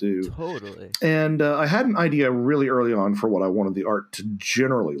up to do. Totally. And I had an idea really early on for what I wanted the art to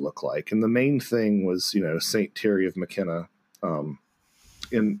generally look like, and the main thing was Saint Terry of McKenna.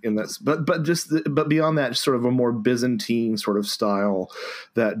 In that, but beyond that, just sort of a more Byzantine sort of style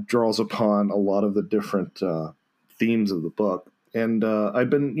that draws upon a lot of the different themes of the book. And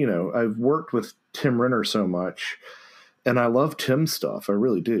I've worked with Tim Renner so much, and I love Tim's stuff. I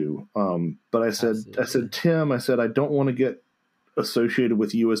really do. But I said, Tim, I don't want to get associated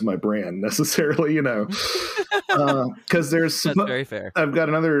with you as my brand necessarily, because that's very fair. I've got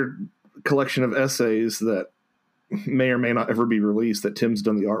another collection of essays that may or may not ever be released that Tim's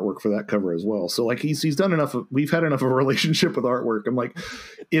done the artwork for that cover as well. So, like, he's done enough. We've had enough of a relationship with artwork. I'm like,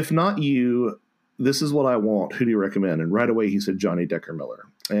 if not you, this is what I want. Who do you recommend? And right away he said Johnny Decker Miller.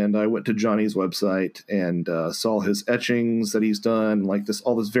 And I went to Johnny's website and saw his etchings that he's done, like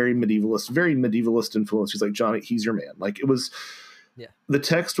all this very medievalist influence. He's like, Johnny, he's your man. Like, it was. Yeah. The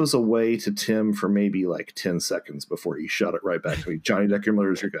text was away to Tim for maybe like 10 seconds before he shot it right back to me. Johnny Decker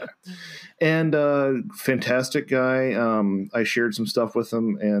Miller is your guy. And fantastic guy. I shared some stuff with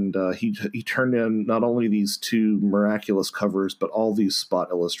him, and he turned in not only these two miraculous covers, but all these spot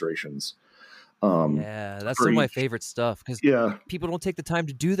illustrations. That's some of my favorite stuff, because people don't take the time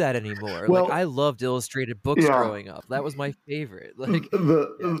to do that anymore. Well, like, I loved illustrated books growing up. That was my favorite. Like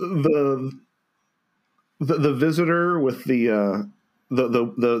the visitor with the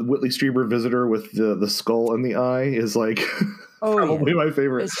Whitley Strieber visitor with the skull in the eye is like probably my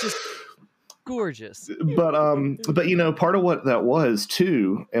favorite. It's just gorgeous. But part of what that was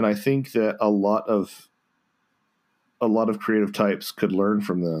too, and I think that a lot of creative types could learn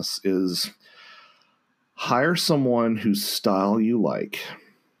from this, is hire someone whose style you like,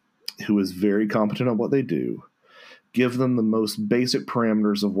 who is very competent at what they do, give them the most basic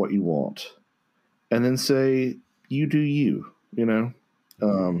parameters of what you want, and then say, you do you.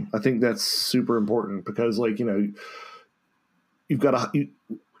 I think that's super important, because, like, you've got to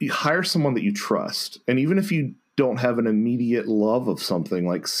you hire someone that you trust, and even if you don't have an immediate love of something,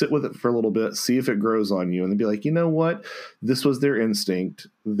 like, sit with it for a little bit, see if it grows on you, and then be like, you know what, this was their instinct,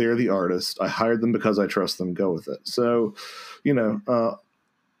 they're the artist, I hired them because I trust them, go with it. So,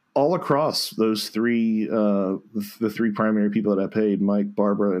 all across those three, the three primary people that I paid, Mike,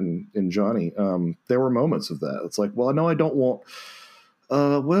 Barbara, and Johnny, there were moments of that. It's like, well, I know I don't want,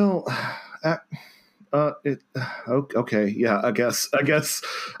 okay, yeah, I guess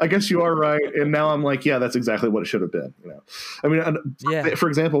you are right. And now I'm like, yeah, that's exactly what it should have been. I mean, for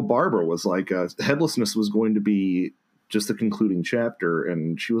example, Barbara was like, Headlessness was going to be just the concluding chapter,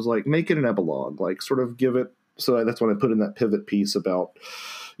 and she was like, make it an epilogue, like, sort of give it. So that's when I put in that pivot piece about,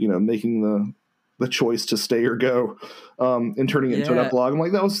 making the choice to stay or go, and turning it into an epilogue. I'm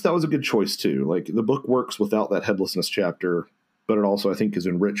like, that was a good choice too. Like, the book works without that Headlessness chapter, but it also, I think, is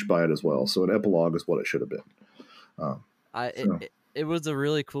enriched by it as well. So an epilogue is what it should have been. It was a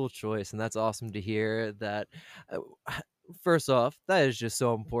really cool choice, and that's awesome to hear. That first off, that is just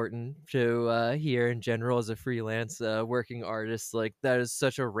so important to hear in general as a freelance working artist. Like, that is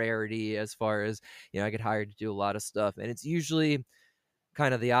such a rarity, as far as, I get hired to do a lot of stuff, and it's usually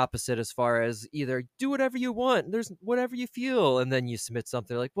kind of the opposite, as far as either do whatever you want, there's whatever you feel, and then you submit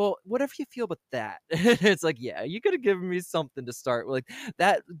something like, well, whatever you feel but that. It's like, yeah, you could have given me something to start with, like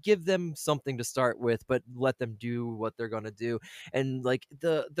that. Give them something to start with, but let them do what they're gonna do. And like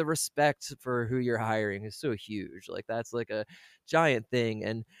the respect for who you're hiring is so huge. Like, that's like a giant thing.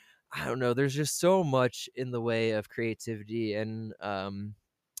 And I don't know, there's just so much in the way of creativity and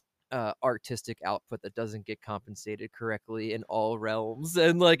artistic output that doesn't get compensated correctly in all realms,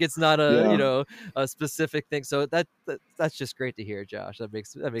 and like, it's not a a specific thing. So that's just great to hear, Josh. That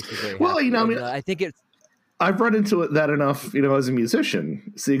makes me very happy. I mean, I think I've run into that enough, as a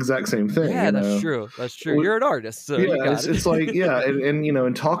musician. It's the exact same thing. Yeah, that's true. You're an artist, so it's like,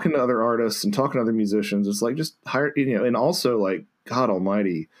 and talking to other artists and talking to other musicians, it's like, just hire, and also, like, God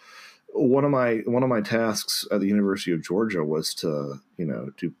Almighty, one of my tasks at the University of Georgia was to,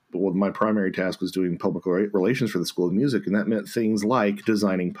 my primary task was doing public relations for the School of Music, and that meant things like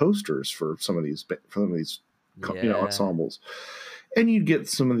designing posters for some of these ensembles. And you'd get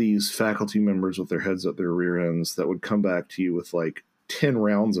some of these faculty members with their heads up their rear ends that would come back to you with like 10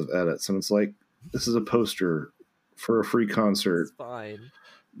 rounds of edits. And it's like, this is a poster for a free concert. It's fine.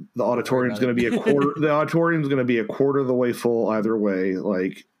 The auditorium's going to be a quarter. The auditorium's going to be a quarter of the way full either way.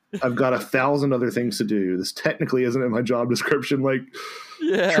 Like, I've got 1,000 other things to do. This technically isn't in my job description. Like,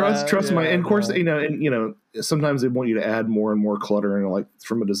 trust my. And of course, sometimes they want you to add more and more clutter. And like,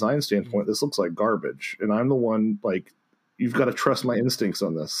 from a design standpoint, this looks like garbage. And I'm the one, like, you've got to trust my instincts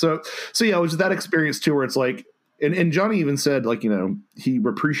on this. So yeah, it was that experience too, where it's like, and Johnny even said, like, he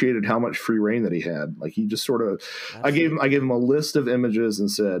appreciated how much free reign that he had. Like, he just sort of, I gave him a list of images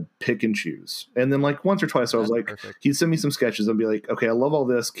and said, pick and choose. And then like once or twice I was like, perfect. He'd send me some sketches and be like, okay, I love all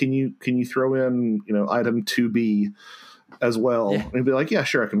this. Can you throw in, item 2B as well? Yeah. And he'd be like, yeah,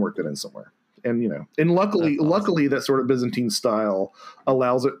 sure. I can work that in somewhere. And, and luckily that sort of Byzantine style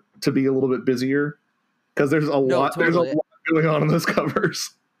allows it to be a little bit busier, because there's a lot going on in those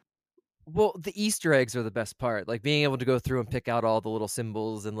covers. Well, the Easter eggs are the best part. Like, being able to go through and pick out all the little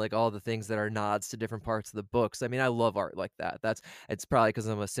symbols and like all the things that are nods to different parts of the books. I mean, I love art like that. It's probably because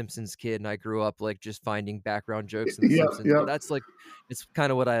I'm a Simpsons kid and I grew up like just finding background jokes in the Simpsons. Yeah. But that's like, it's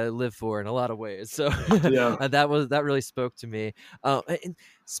kind of what I live for in a lot of ways. So that really spoke to me. And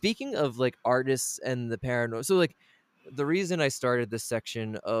speaking of like artists and the paranormal, so like, the reason I started this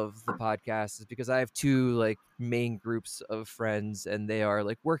section of the podcast is because I have two like main groups of friends, and they are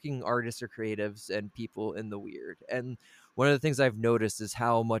like working artists or creatives and people in the weird. And one of the things I've noticed is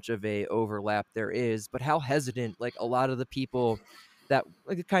how much of a overlap there is, but how hesitant like a lot of the people that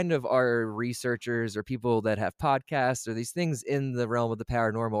like kind of are researchers or people that have podcasts or these things in the realm of the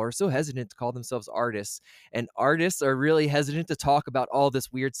paranormal are so hesitant to call themselves artists. And artists are really hesitant to talk about all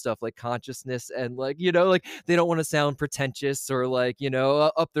this weird stuff like consciousness and like, like they don't want to sound pretentious or like,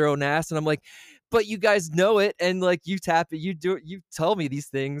 up their own ass. And I'm like, but you guys know it, and like you tap it, you do it, you tell me these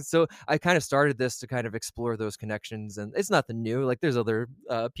things. So I kind of started this to kind of explore those connections, and it's nothing new. Like, there's other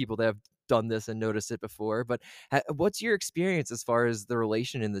people that have done this and noticed it before. But what's your experience as far as the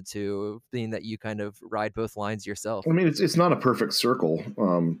relation in the two, being that you kind of ride both lines yourself? I mean, it's not a perfect circle,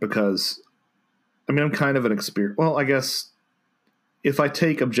 because I mean, I'm kind of an experience. Well, I guess if I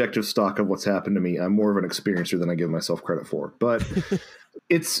take objective stock of what's happened to me, I'm more of an experiencer than I give myself credit for. But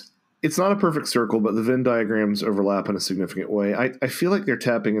it's not a perfect circle, but the Venn diagrams overlap in a significant way. I feel like they're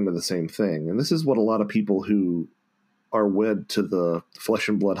tapping into the same thing. And this is what a lot of people who are wed to the flesh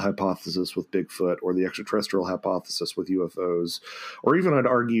and blood hypothesis with Bigfoot, or the extraterrestrial hypothesis with UFOs, or even I'd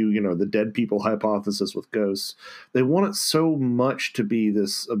argue, the dead people hypothesis with ghosts. They want it so much to be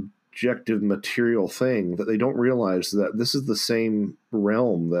this objective material thing that they don't realize that this is the same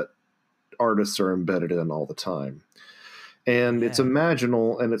realm that artists are embedded in all the time. And it's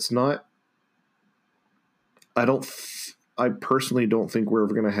imaginal, and it's not. I personally don't think we're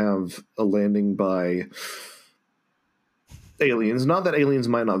ever going to have a landing by aliens. Not that aliens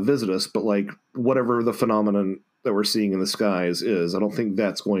might not visit us, but like whatever the phenomenon that we're seeing in the skies is, I don't think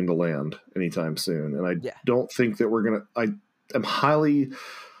that's going to land anytime soon. And I don't think that we're going to. I am highly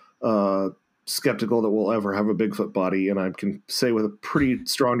skeptical that we'll ever have a Bigfoot body, and I can say with a pretty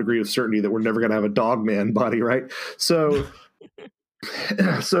strong degree of certainty that we're never going to have a Dogman body, right? So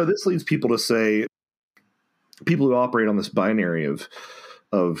this leads people to say, people who operate on this binary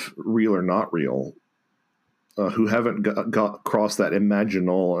of real or not real, who haven't got crossed that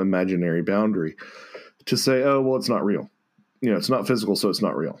imaginary boundary, to say, oh, well, it's not real. It's not physical, so it's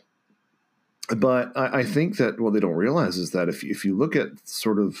not real. But I think that what they don't realize is that if you look at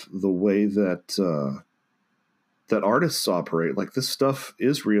sort of the way that that artists operate, like, this stuff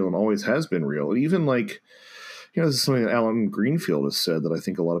is real and always has been real. And even like, this is something that Alan Greenfield has said that I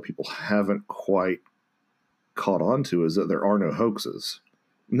think a lot of people haven't quite caught on to, is that there are no hoaxes.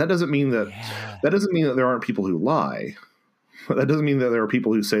 And that doesn't mean that there aren't people who lie. That doesn't mean that there are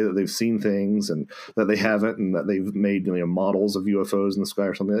people who say that they've seen things and that they haven't, and that they've made models of UFOs in the sky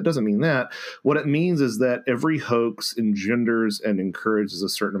or something. That doesn't mean that. What it means is that every hoax engenders and encourages a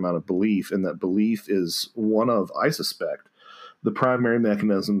certain amount of belief, and that belief is one of, I suspect, the primary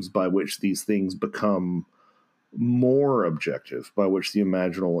mechanisms by which these things become more objective, by which the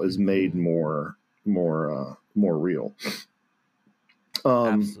imaginal is made more real.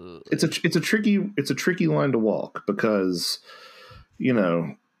 It's a tricky line to walk, because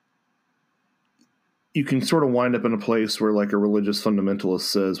you can sort of wind up in a place where like a religious fundamentalist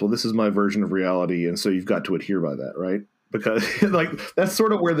says, well, this is my version of reality, and so you've got to adhere by that, right? Because like that's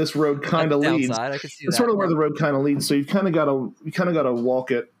sort of where this road kind of leads. I can see that's that sort of where the road kind of leads. So you've kind of got to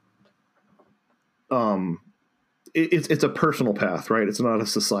walk it it's a personal path, right? It's not a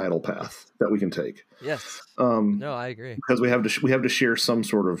societal path that we can take. Yes. Um, No, I agree. because we have to share some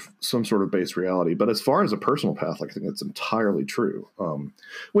sort of base reality. But as far as a personal path, like, I think that's entirely true.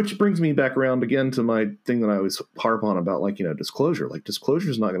 Which brings me back around again to my thing that I always harp on about, like, disclosure. Like, disclosure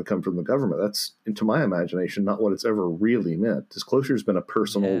is not going to come from the government. That's, into my imagination, not what it's ever really meant. Disclosure has been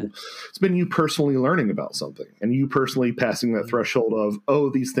Yeah. it's been you personally learning about something and you personally passing that threshold of, oh,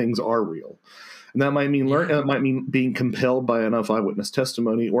 these things are real. And that might mean Yeah. it might mean being compelled by enough eyewitness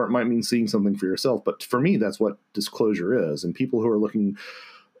testimony, or it might mean seeing something for yourself. But for me, that's what disclosure is. And people who are looking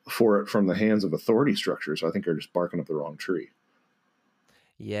for it from the hands of authority structures, I think, are just barking up the wrong tree.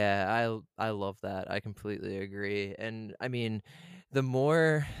 Yeah, I love that. I completely agree. And I mean, the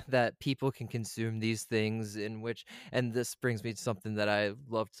more that people can consume these things, in which, and this brings me to something that I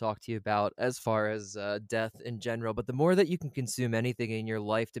love to talk to you about as far as death in general, but the more that you can consume anything in your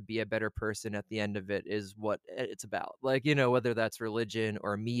life to be a better person at the end of it is what it's about. Like, whether that's religion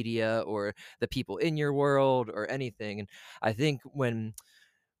or media or the people in your world or anything. And I think when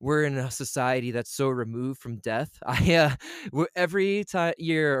we're in a society that's so removed from death. Every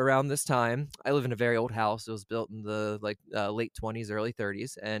year around this time, I live in a very old house. It was built in the late 20s, early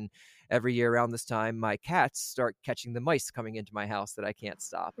 30s, and every year around this time, my cats start catching the mice coming into my house that I can't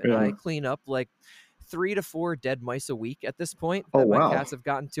stop, and Yeah. I clean up like 3 to 4 dead mice a week at this point Oh, that my wow. cats have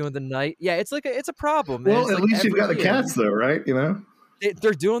gotten to in the night. Yeah, it's a problem, and Well, it's at like least you've every got the year. cats, though, right?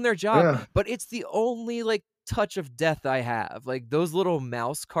 They're doing their job, Yeah. but it's the only touch of death I have. Like, those little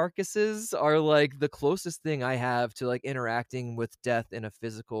mouse carcasses are like the closest thing I have to interacting with death in a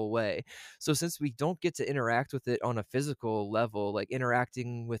physical way. So since we don't get to interact with it on a physical level, like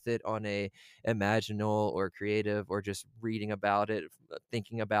interacting with it on a imaginal or creative or just reading about it,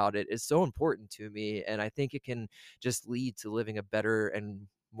 thinking about it is so important to me, and I think it can just lead to living a better and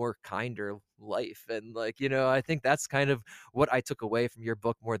more kinder life. And I think that's kind of what I took away from your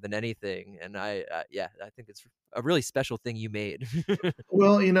book more than anything. And yeah, I think it's a really special thing you made.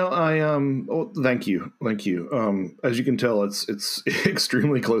 Well, I thank you, thank you. As you can tell, it's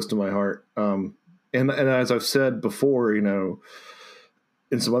extremely close to my heart. And as I've said before, in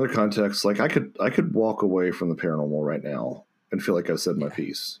some other contexts, like, I could walk away from the paranormal right now and feel like I've said my Yeah.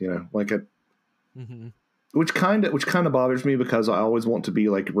 piece. Like, Hmm. which kind of bothers me, because I always want to be,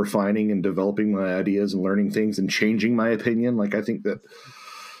 like, refining and developing my ideas and learning things and changing my opinion. Like, I think that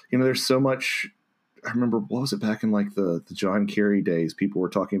there's so much. I remember, what was it, back in, like, the John Kerry days, people were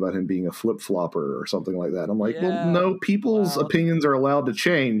talking about him being a flip flopper or something like that. I'm like, well, Yeah. no, people's Wow. opinions are allowed to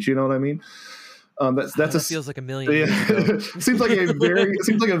change. You know what I mean? That's That feels like a million yeah. years ago. it seems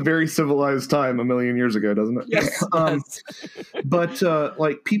like a very civilized time a million years ago, doesn't it? Yes. Yes. But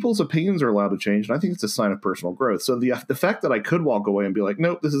like, people's opinions are allowed to change, and I think it's a sign of personal growth. So the fact that I could walk away and be like,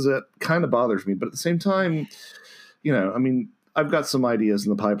 nope, this is it, kind of bothers me. But at the same time, I mean, I've got some ideas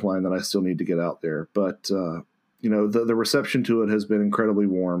in the pipeline that I still need to get out there. But the reception to it has been incredibly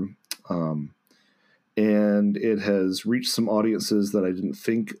warm, and it has reached some audiences that I didn't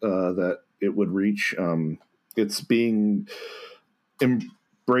think that it would reach. It's being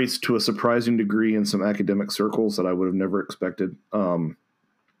embraced to a surprising degree in some academic circles that I would have never expected. And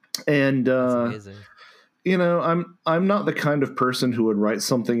That's amazing. I'm not the kind of person who would write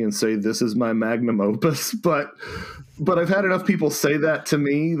something and say, this is my magnum opus, but I've had enough people say that to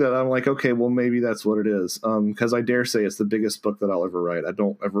me that I'm like, okay, well, maybe that's what it is. Because I dare say it's the biggest book that I'll ever write. I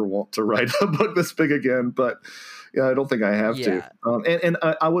don't ever want to write a book this big again, but yeah, I don't think I have to. Yeah. And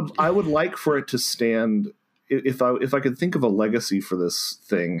I would like for it to stand. If I could think of a legacy for this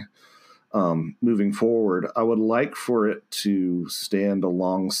thing, moving forward, I would like for it to stand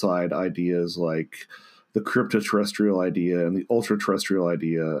alongside ideas like the cryptoterrestrial idea and the ultra-terrestrial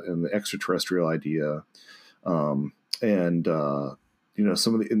idea and the extraterrestrial idea, and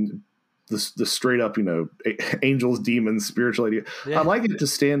some of the straight up angels, demons, spiritual idea. Yeah. I'd like it to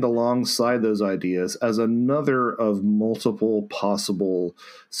stand alongside those ideas as another of multiple possible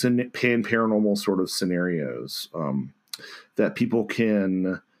paranormal sort of scenarios, that people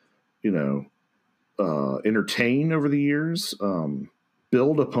can entertain over the years,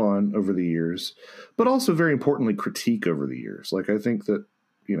 build upon over the years, but also, very importantly, critique over the years. Like, I think that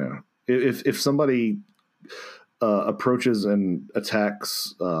if somebody approaches and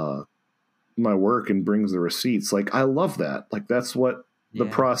attacks my work and brings the receipts, like, I love that. Like, that's what the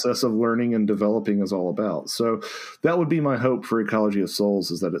Yeah. process of learning and developing is all about. So that would be my hope for Ecology of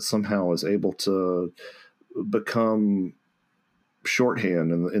Souls, is that it somehow is able to become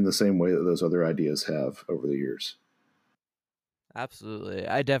shorthand in the same way that those other ideas have over the years. Absolutely.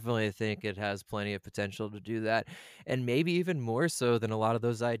 I definitely think it has plenty of potential to do that. And maybe even more so than a lot of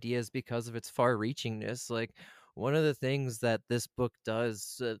those ideas because of its far reachingness. Like, one of the things that this book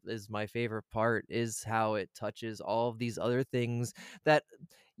does, is my favorite part, is how it touches all of these other things that,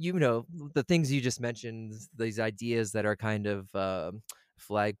 the things you just mentioned, these ideas that are kind of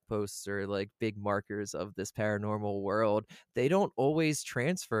flag posts or like big markers of this paranormal world. They don't always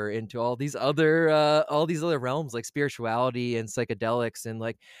transfer into all these other realms like spirituality and psychedelics. And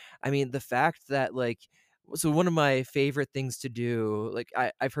like, I mean, the fact that like, so one of my favorite things to do, like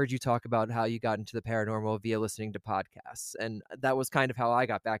I've heard you talk about how you got into the paranormal via listening to podcasts, and that was kind of how I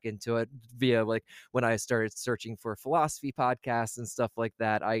got back into it, via like when I started searching for philosophy podcasts and stuff like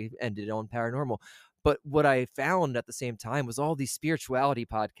that. I ended on paranormal. But what I found at the same time was all these spirituality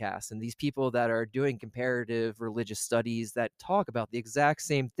podcasts and these people that are doing comparative religious studies that talk about the exact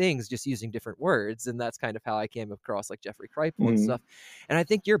same things, just using different words. And that's kind of how I came across like Jeffrey Kripal and Mm. stuff. And I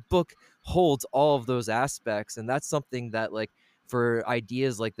think your book holds all of those aspects. And that's something that, like, for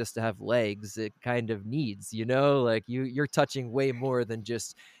ideas like this to have legs, it kind of needs, like you're touching way more than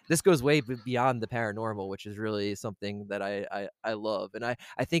just, this goes way beyond the paranormal, which is really something that I love. And I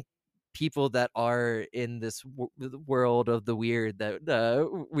think people that are in this world of the weird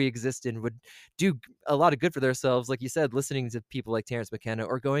that we exist in would do a lot of good for themselves, like you said, listening to people like Terrence McKenna,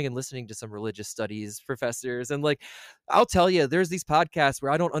 or going and listening to some religious studies professors. And like, I'll tell you, there's these podcasts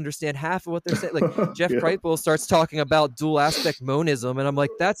where I don't understand half of what they're saying. Like Jeff Yeah. Kripal starts talking about dual aspect monism, and I'm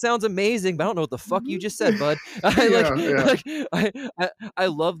like, that sounds amazing, but I don't know what the fuck you just said, bud. I like, Yeah, yeah. like I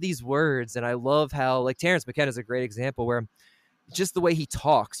love these words, and I love how, like, Terrence McKenna is a great example where just the way he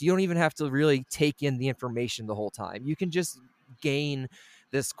talks, you don't even have to really take in the information the whole time. You can just gain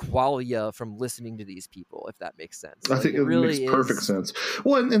this qualia from listening to these people, if that makes sense. I Like, think it it makes really perfect is sense.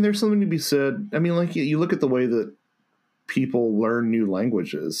 Well, and there's something to be said. I mean, like you look at the way that people learn new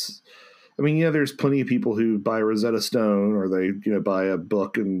languages. I mean, yeah, there's plenty of people who buy Rosetta Stone, or they, buy a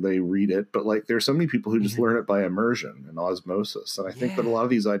book and they read it. But like, there's so many people who just learn it by immersion and osmosis. And I think that a yeah, lot of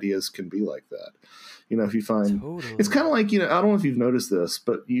these ideas can be like that. If you find, it's totally. kind of like, I don't know if you've noticed this,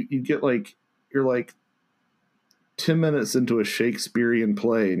 but you get like, you're like 10 minutes into a Shakespearean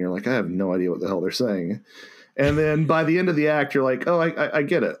play and you're like, I have no idea what the hell they're saying. And then by the end of the act, you're like, oh, I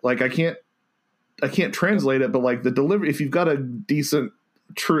get it. Like, I can't translate it, but like the delivery, if you've got a decent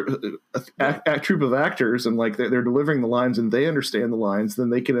troupe of actors and like they're delivering the lines and they understand the lines,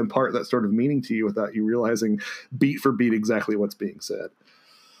 then they can impart that sort of meaning to you without you realizing beat for beat exactly what's being said.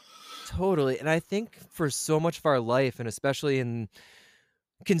 Totally. And I think for so much of our life, and especially in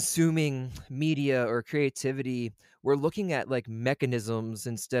consuming media or creativity, we're looking at like mechanisms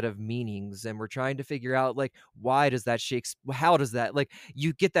instead of meanings, and we're trying to figure out like, why does that how does that, like,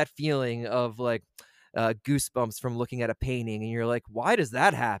 you get that feeling of like goosebumps from looking at a painting, and you're like, why does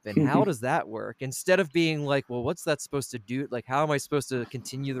that happen, how does that work, instead of being like, well, what's that supposed to do, like, how am I supposed to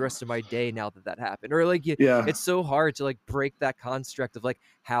continue the rest of my day now that happened, or like, Yeah. it's so hard to like break that construct of like,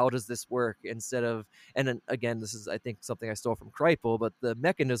 how does this work, instead of, and then again, this is, I think, something I stole from Kripal, but the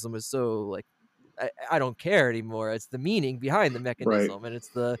mechanism is so like, I don't care anymore. It's the meaning behind the Right. mechanism, and it's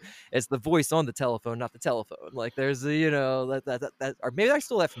the voice on the telephone, not the telephone. Like, there's a, that, or maybe I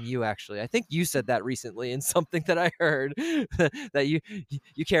stole that from you, actually. I think you said that recently in something that I heard, that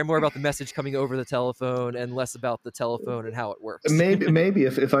you care more about the message coming over the telephone and less about the telephone and how it works. Maybe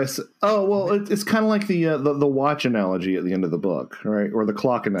if oh well, it's kind of like the watch analogy at the end of the book, right? Or the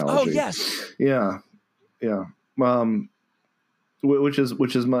clock Oh analogy. yes. Yeah. Which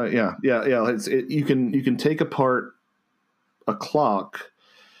is my you can take apart a clock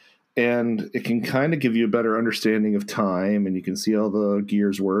and it can kind of give you a better understanding of time, and you can see how the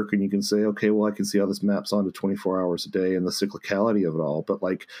gears work, and you can say, okay, well, I can see how this maps onto 24 hours a day and the cyclicality of it all. But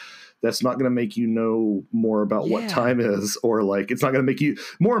like, that's not going to make you know more about what time is, or like, it's not going to make you,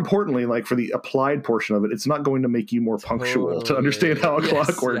 more importantly, like for the applied portion of it, it's not going to make you more punctual to understand how a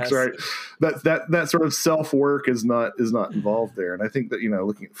clock works, right? That sort of self work is not involved there. And I think that,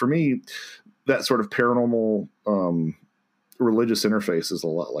 looking for me, that sort of paranormal, religious interface is a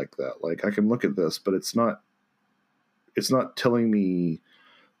lot like that. Like, I can look at this, but it's not telling me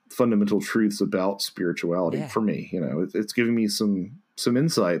fundamental truths about spirituality for me. It's giving me some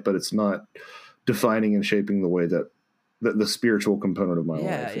insight, but it's not defining and shaping the way that the spiritual component of my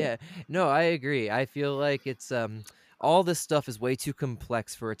life. Yeah. No, I agree. I feel like it's all this stuff is way too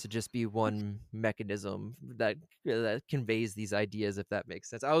complex for it to just be one mechanism that conveys these ideas, if that makes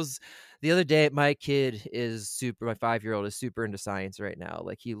sense. I was The other day, my 5-year-old is super into science right now.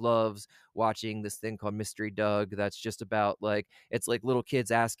 Like, he loves watching this thing called Mystery Doug. That's just about like, it's like little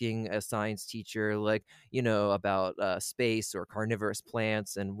kids asking a science teacher, like, about space or carnivorous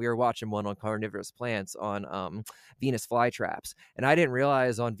plants. And we were watching one on carnivorous plants on Venus flytraps. And I didn't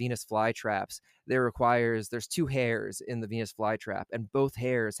realize on Venus flytraps, there's 2 hairs in the Venus flytrap, and both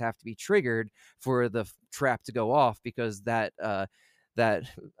hairs have to be triggered for the trap to go off, because that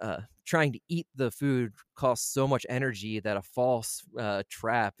trying to eat the food costs so much energy that a false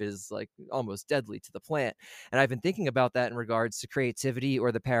trap is like almost deadly to the plant. And I've been thinking about that in regards to creativity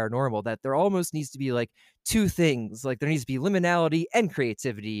or the paranormal, that there almost needs to be like 2 things. Like, there needs to be liminality and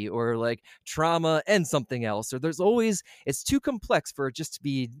creativity, or like trauma and something else, or it's too complex for it just to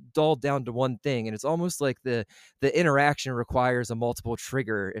be dulled down to one thing. And it's almost like the interaction requires a multiple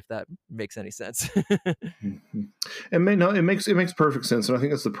trigger, if that makes any sense. Mhm. It makes perfect sense, and I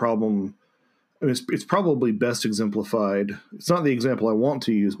think that's the problem. I mean, it's probably best exemplified. It's not the example I want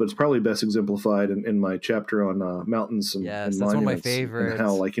to use, but it's probably best exemplified in my chapter on mountains and Yes, that's one of my monuments, and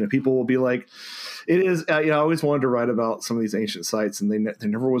how, favorites. like, people will be like, it is. I always wanted to write about some of these ancient sites, and there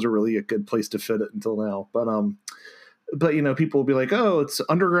never was a good place to fit it until now. But people will be like, "Oh, it's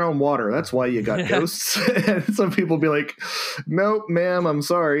underground water. That's why you got ghosts." And some people will be like, "Nope, ma'am, I'm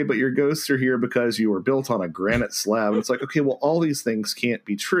sorry, but your ghosts are here because you were built on a granite slab." And it's like, okay, well, all these things can't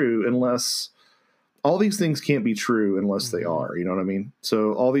be true unless they Mhm. are. You know what I mean?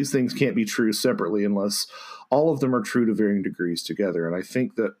 So all these things can't be true separately unless all of them are true to varying degrees together. And I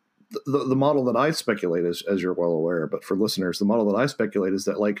think that the model that I speculate, as you're well aware, but for listeners, the model that I speculate is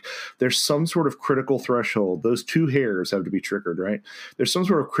that, like, there's some sort of critical threshold. Those 2 hairs have to be triggered, right? There's some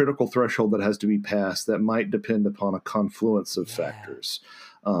sort of critical threshold that has to be passed that might depend upon a confluence of Yeah. factors.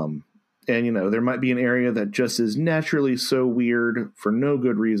 And there might be an area that just is naturally so weird for no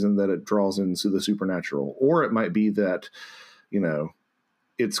good reason that it draws into the supernatural, or it might be that you know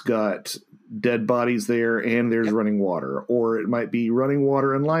it's got dead bodies there and there's Yep. running water, or it might be running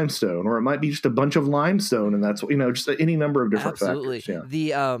water and limestone, or it might be just a bunch of limestone, and that's just any number of different Absolutely. factors.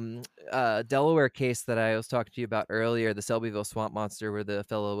 Yeah. The Delaware case that I was talking to you about earlier, the Selbyville swamp monster, where the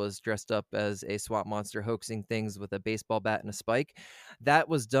fellow was dressed up as a swamp monster hoaxing things with a baseball bat and a spike, that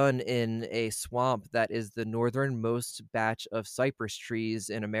was done in a swamp that is the northernmost batch of cypress trees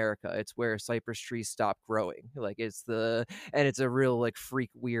in America. It's where cypress trees stop growing. Like, and it's a real like freak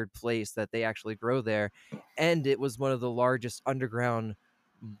weird place that they actually grow there. And it was one of the largest underground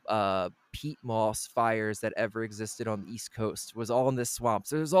peat moss fires that ever existed on the East Coast, was all in this swamp.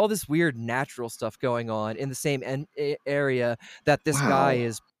 So there's all this weird natural stuff going on in the same area that this guy Wow.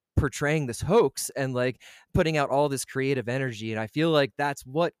 is portraying this hoax and like putting out all this creative energy. And I feel like that's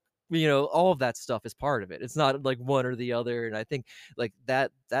what, all of that stuff is part of it. It's not like one or the other. And I think like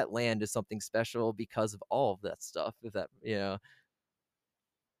that land is something special because of all of that stuff. If that.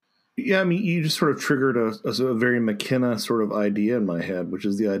 Yeah, I mean, you just sort of triggered a very McKenna sort of idea in my head, which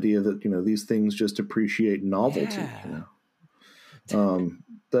is the idea that these things just appreciate novelty. Yeah. Um,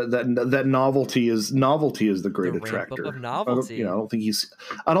 that novelty is the The great ramp up attractor. of I novelty. don't think he's.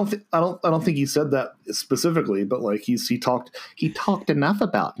 I don't think he said that specifically, but like he talked enough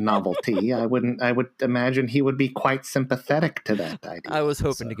about novelty. I would imagine he would be quite sympathetic to that I idea. was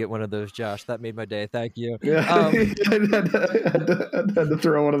hoping So to get one of those, Josh. That made my day. Thank you. yeah, Um, I had to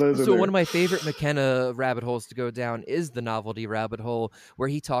throw one of those in so one of there. my favorite McKenna rabbit holes to go down is the novelty rabbit hole, where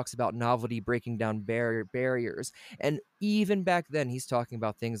he talks about novelty breaking down barriers. And even back then, he's talking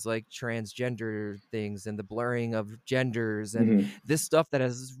about things like transgender things and the blurring of genders and Mm-hmm. this stuff that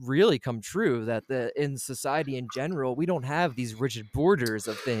has really come true, that in society in general, we don't have these rigid borders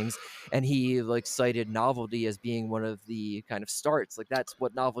of things. And he like cited novelty as being one of the kind of starts. Like, that's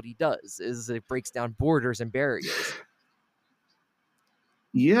what novelty does, is it breaks down borders and barriers.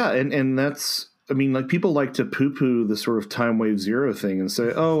 Yeah, and that's, I mean, like, people like to poo-poo the sort of time wave zero thing and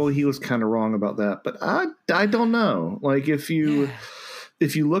say, "Oh, he was kind of wrong about that." But I don't know. Like, Yeah.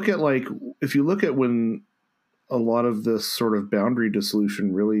 if you look at when a lot of this sort of boundary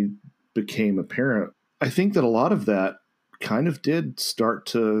dissolution really became apparent, I think that a lot of that kind of did start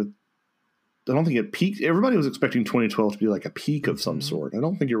to. I don't think it peaked. Everybody was expecting 2012 to be like a peak of some Mhm. sort. I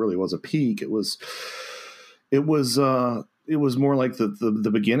don't think it really was a peak. It was more like the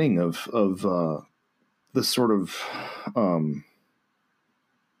beginning of this sort of um,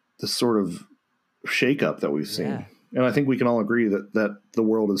 this sort of shakeup that we've Yeah. seen. And I think we can all agree that the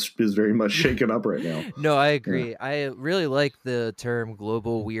world is very much shaken up right now. No, I Yeah. agree. I really like the term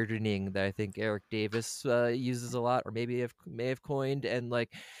global weirding that I think Eric Davis uses a lot, or maybe may have coined, and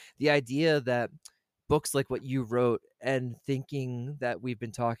like the idea that books like what you wrote and thinking that we've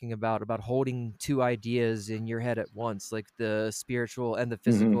been talking about holding two ideas in your head at once, like the spiritual and the Hmm.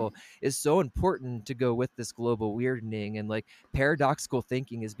 physical, is so important to go with this global weirding. And like paradoxical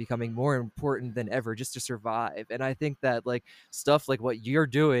thinking is becoming more important than ever just to survive. And I think that like stuff like what you're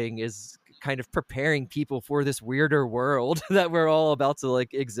doing is kind of preparing people for this weirder world that we're all about to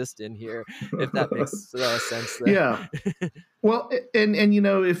like exist in here, if that makes sense there. Yeah. Well, and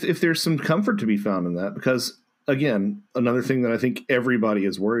if there's some comfort to be found in that, because again, another thing that I think everybody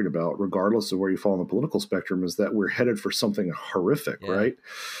is worried about, regardless of where you fall on the political spectrum, is that we're headed for something horrific, Yeah. right?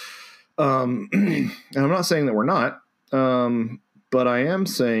 And I'm not saying that we're not, but I am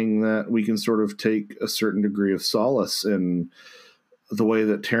saying that we can sort of take a certain degree of solace in the way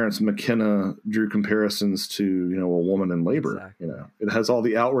that Terence McKenna drew comparisons to, a woman in labor. Exactly. It has all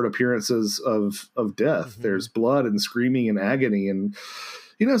the outward appearances of death. Mhm. There's blood and screaming and agony, and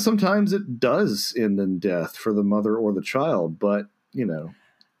sometimes it does end in death for the mother or the child. But The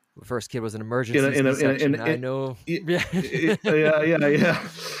first kid was an emergency C-section. I know. yeah, yeah.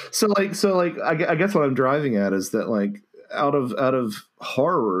 So I guess what I'm driving at is that like out of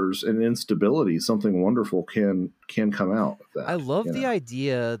horrors and instability, something wonderful can come out of that. I love the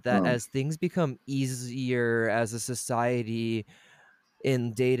idea that as things become easier as a society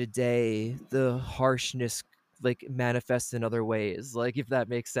in day to day, the harshness like manifests in other ways. Like if that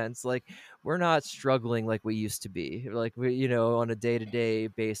makes sense, like we're not struggling like we used to be, like we on a day to day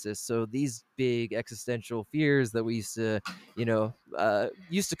basis. So these big existential fears that we used to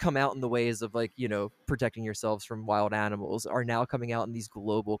come out in the ways of like protecting yourselves from wild animals are now coming out in these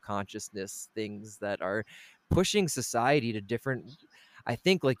global consciousness things that are pushing society to different. I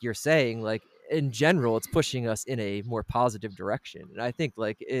think like you're saying, like in general, it's pushing us in a more positive direction. And I think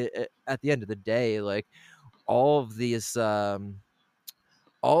like at the end of the day, like all of these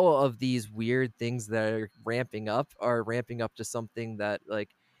weird things that are ramping up to something that like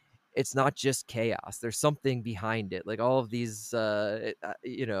it's not just chaos. There's something behind it. Like all of these trying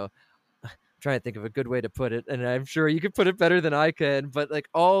to think of a good way to put it, and I'm sure you could put it better than I can, but like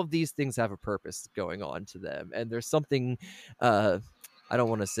all of these things have a purpose going on to them, and there's something I don't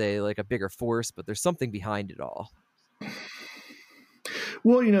want to say like a bigger force, but there's something behind it all.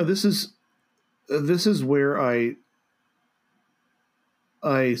 Well, this is where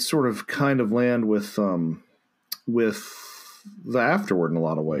I sort of kind of land with the afterward in a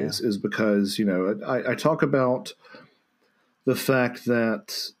lot of ways, is because I talk about the fact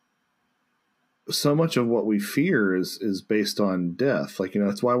that so much of what we fear is based on death. Like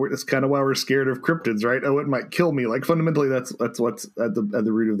that's kind of why we're scared of cryptids, right? Oh, it might kill me. Like fundamentally, that's what's at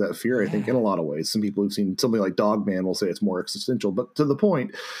the root of that fear. I think in a lot of ways, some people who've seen something like Dogman will say it's more existential, but to the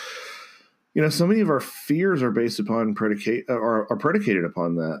point. So many of our fears are based upon are predicated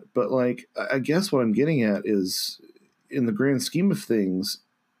upon that. But like, I guess what I'm getting at is, in the grand scheme of things,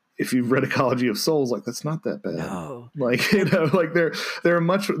 if you've read Ecology of Souls, like that's not that bad. No. Like like there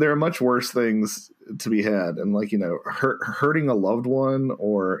are much worse things to be had, and like hurting a loved one,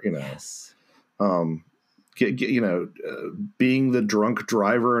 or Yes. Being the drunk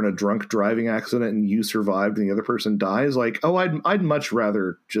driver in a drunk driving accident and you survived and the other person dies. Like, oh, I'd much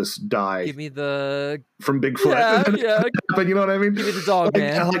rather just die. Give me the from Bigfoot. Yeah. But you know what I mean? Give me the dog,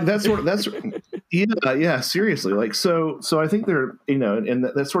 man. Like that's yeah. Seriously, like so I think there, and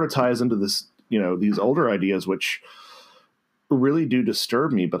that sort of ties into this, these older ideas which really do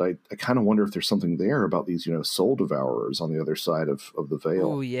disturb me, but I kind of wonder if there's something there about these, soul devourers on the other side of the veil.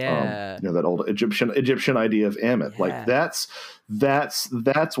 Oh yeah. That old Egyptian idea of Ammit. Yeah. Like that's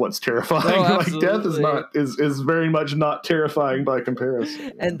what's terrifying. Oh, like death is very much not terrifying by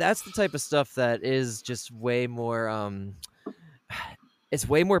comparison. And that's the type of stuff that is just way more it's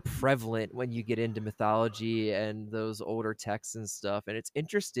way more prevalent when you get into mythology and those older texts and stuff. And it's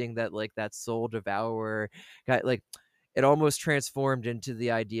interesting that like that soul devourer guy, like it almost transformed into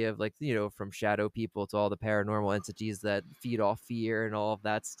the idea of like, from shadow people to all the paranormal entities that feed off fear and all of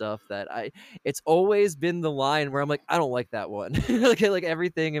that stuff. It's always been the line where I'm like, I don't like that one. like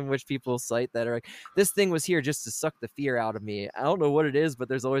everything in which people cite that are like, this thing was here just to suck the fear out of me. I don't know what it is, but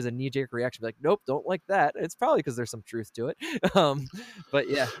there's always a knee-jerk reaction like, nope, don't like that. It's probably because there's some truth to it. But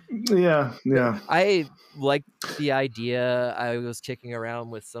yeah. I like the idea. I was kicking around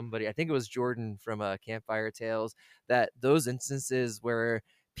with somebody, I think it was Jordan from Campfire Tales, that those instances where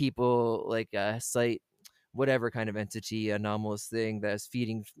people like cite whatever kind of entity, anomalous thing that is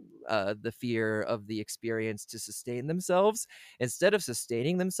feeding the fear of the experience to sustain themselves. Instead of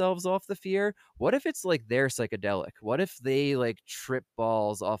sustaining themselves off the fear, what if it's like they're psychedelic? What if they like trip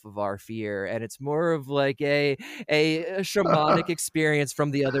balls off of our fear, and it's more of like a shamanic experience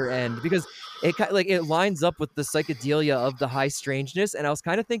from the other end? Because it lines up with the psychedelia of the high strangeness. And I was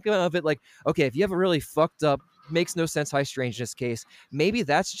kind of thinking of it like, okay, if you have a really fucked up, makes no sense high strangeness case, maybe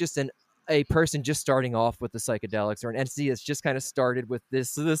that's just a person just starting off with the psychedelics, or an entity that's just kind of started with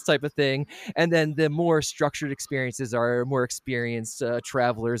this type of thing, and then the more structured experiences are more experienced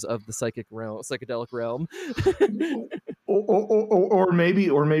travelers of the psychedelic realm. or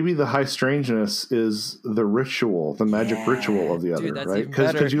maybe the high strangeness is the ritual, the magic ritual of the other, dude, that's right? even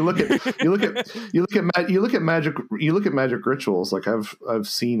better. Because you look at magic rituals. Like I've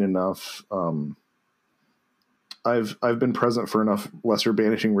seen enough. I've been present for enough lesser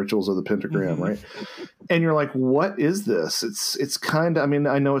banishing rituals of the pentagram, right? And you're like, what is this? It's kind of, I mean,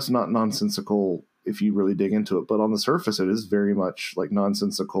 I know it's not nonsensical if you really dig into it, but on the surface, it is very much like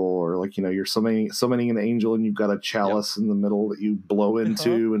nonsensical, or like, you know, you're summoning an angel and you've got a chalice in the middle that you blow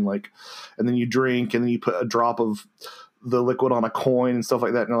into, and then you drink, and then you put a drop of the liquid on a coin and stuff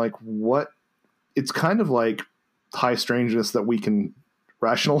like that. And you're like, what? It's kind of like high strangeness that we can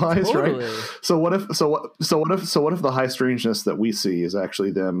rationalize, Totally. right? So what if the high strangeness that we see is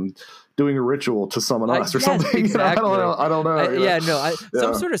actually them doing a ritual to summon us or something? Exactly. You know, I don't know.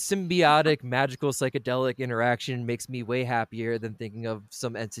 Some sort of symbiotic, magical, psychedelic interaction makes me way happier than thinking of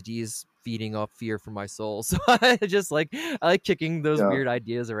some entities feeding off fear for my soul. So I like kicking those weird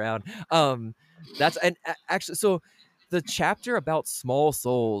ideas around. Actually, so the chapter about small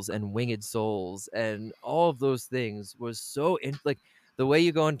souls and winged souls and all of those things was so like the way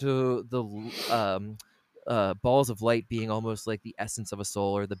you go into the balls of light being almost like the essence of a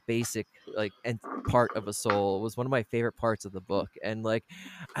soul, or the basic like part of a soul, was one of my favorite parts of the book. And like,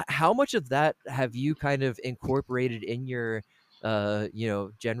 how much of that have you kind of incorporated in your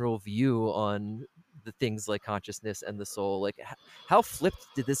general view on the things like consciousness and the soul? Like, how flipped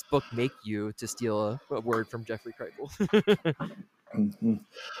did this book make you, to steal a word from Jeffrey Kripal? Mm-hmm.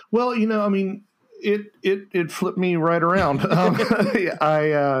 Well, you know, I mean, it flipped me right around. For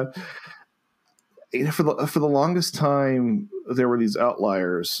the longest time, there were these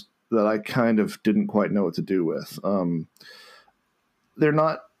outliers that I kind of didn't quite know what to do with. There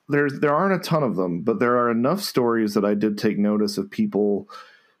aren't a ton of them, but there are enough stories that I did take notice of people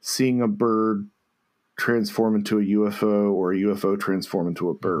seeing a bird transform into a UFO, or a UFO transform into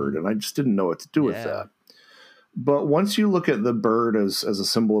a bird, and I just didn't know what to do with that. But once you look at the bird as a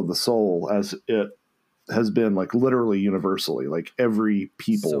symbol of the soul, as it has been like literally universally, like every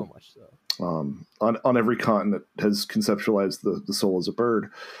people, so much so. On every continent has conceptualized the soul as a bird.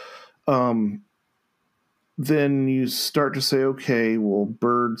 Then you start to say, okay, well,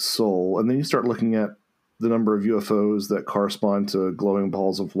 bird soul, and then you start looking at the number of UFOs that correspond to glowing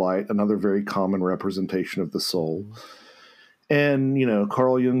balls of light, another very common representation of the soul. And, you know,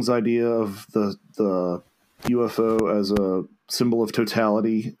 Carl Jung's idea of the UFO as a symbol of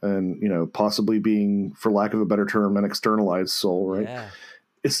totality, and, you know, possibly being, for lack of a better term, an externalized soul, right? Yeah.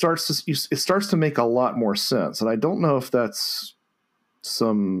 It starts to make a lot more sense. And I don't know if that's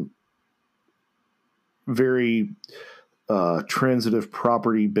some very transitive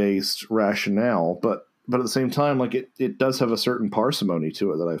property based rationale, but at the same time, like it does have a certain parsimony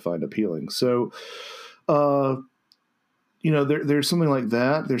to it that I find appealing. So, you know, there's something like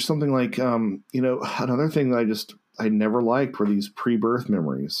that. There's something like, you know, another thing that I never liked were these pre-birth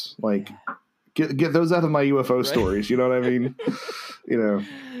memories. Like, get those out of my UFO stories. You know what I mean? You know,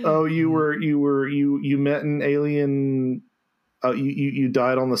 oh, you met an alien. You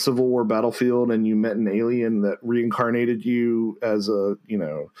died on the Civil War battlefield, and you met an alien that reincarnated you as a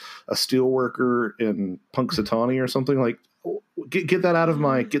steel worker in Punxsutawney or something. Like, get that out of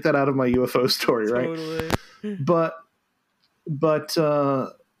my UFO story, Totally. right? But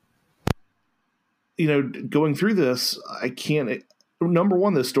you know, going through this, I can't. Number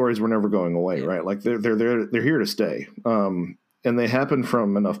one, the stories were never going away, right? Like they're here to stay. And they happen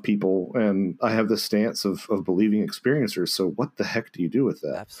from enough people, and I have this stance of believing experiencers. So what the heck do you do with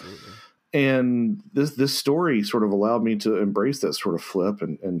that? Absolutely. And this story sort of allowed me to embrace that sort of flip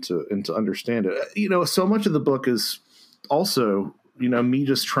and to understand it. You know, so much of the book is also, you know, me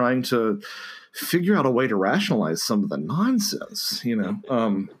just trying to figure out a way to rationalize some of the nonsense, you know.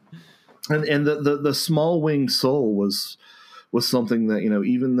 And the small winged soul was something that, you know,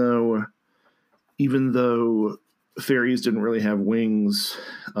 even though fairies didn't really have wings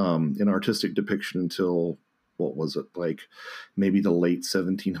in artistic depiction until what was it, like maybe the late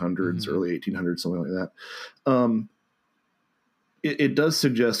 1700s, early 1800s, something like that. It does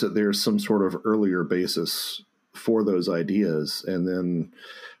suggest that there's some sort of earlier basis for those ideas. And then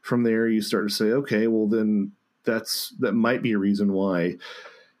from there you start to say, okay, well then that might be a reason why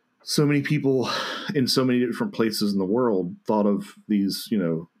so many people in so many different places in the world thought of these,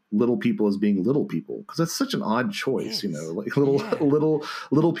 little people as being little people, because that's such an odd choice, like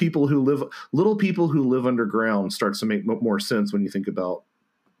little people who live underground starts to make more sense when you think about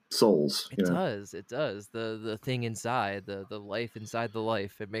souls. It does. The thing inside, the life inside the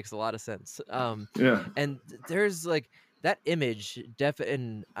life, it makes a lot of sense. Yeah. And there's like that image,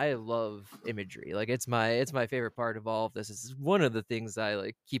 and I love imagery. Like it's my favorite part of all of this. It's one of the things I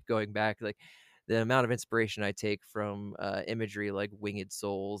like keep going back. Like the amount of inspiration I take from imagery like winged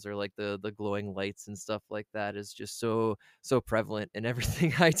souls or like the glowing lights and stuff like that is just so prevalent in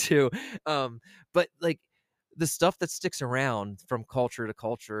everything I do. But like the stuff that sticks around from culture to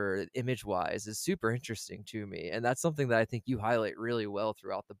culture image wise is super interesting to me, and that's something that I think you highlight really well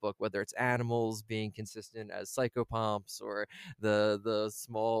throughout the book, whether it's animals being consistent as psychopomps or the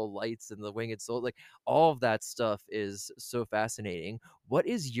small lights and the winged soul. Like all of that stuff is so fascinating. What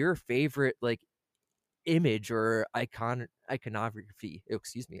is your favorite like image or iconography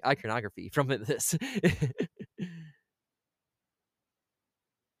from this?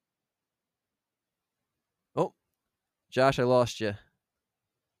 Oh, Josh, I lost you.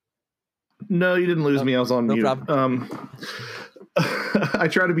 No, you didn't lose me. I was on no mute. Problem. I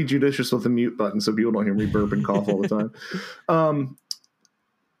try to be judicious with the mute button so people don't hear me burp and cough all the time.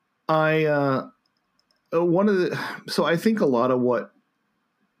 So I think a lot of what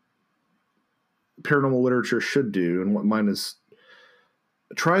paranormal literature should do, and what mine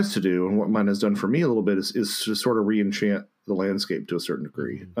tries to do, and what mine has done for me a little bit, is to sort of re-enchant the landscape to a certain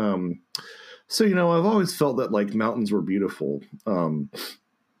degree. So I've always felt that like mountains were beautiful,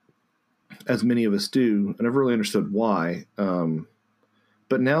 as many of us do, and I've really understood why.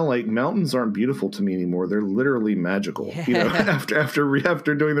 But now, like, mountains aren't beautiful to me anymore. They're literally magical.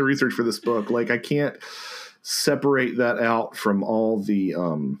 After doing the research for this book, like I can't separate that out from all the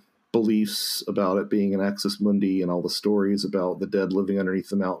beliefs about it being an axis mundi and all the stories about the dead living underneath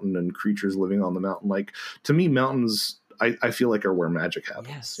the mountain and creatures living on the mountain. Like, to me, mountains, I feel like, are where magic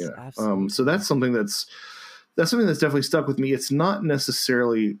happens. Yes, absolutely. So that's something that's definitely stuck with me. It's not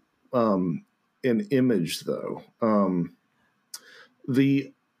necessarily an image, though.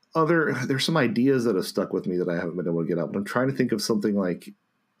 There's some ideas that have stuck with me that I haven't been able to get out, but I'm trying to think of something like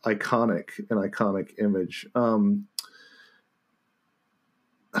an iconic image.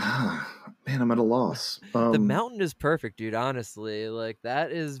 Man, I'm at a loss. The mountain is perfect, dude. Honestly, like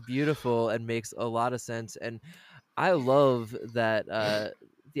that is beautiful and makes a lot of sense. And I love that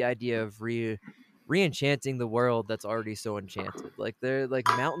the idea of re-enchanting the world that's already so enchanted. Like they're like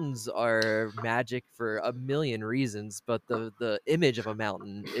mountains are magic for a million reasons, but the image of a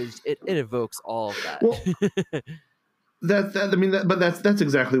mountain is it evokes all of that. Well, but that's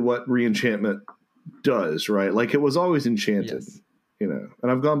exactly what re-enchantment does, right? Like it was always enchanted. Yes. And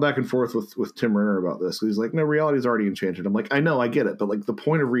I've gone back and forth with Tim Renner about this. He's like, no, reality is already enchanted. I'm like, I know, I get it. But like the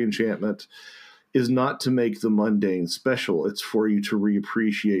point of re-enchantment is not to make the mundane special. It's for you to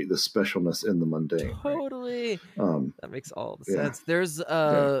reappreciate the specialness in the mundane. Totally. Right? That makes all the sense. There's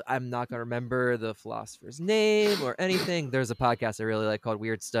I'm not going to remember the philosopher's name or anything. There's a podcast I really like called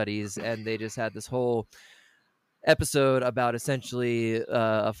Weird Studies, and they just had this whole episode about essentially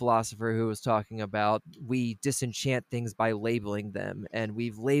a philosopher who was talking about we disenchant things by labeling them, and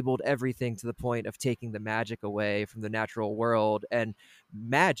we've labeled everything to the point of taking the magic away from the natural world, and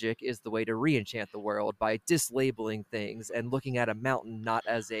magic is the way to re-enchant the world by dislabeling things and looking at a mountain not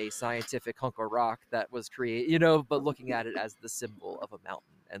as a scientific hunk of rock that was created, but looking at it as the symbol of a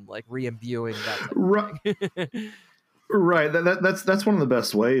mountain and like re-imbuing that type of thing. Right. That's one of the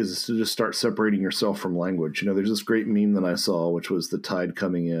best ways is to just start separating yourself from language. There's this great meme that I saw, which was the tide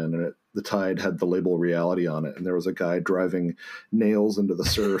coming in, and the tide had the label reality on it. And there was a guy driving nails into the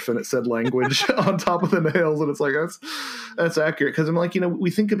surf, and it said language on top of the nails. And it's like, that's accurate. Cause I'm like,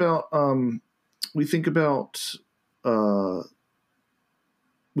 we think about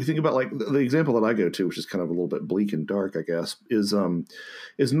like the example that I go to, which is kind of a little bit bleak and dark, I guess, is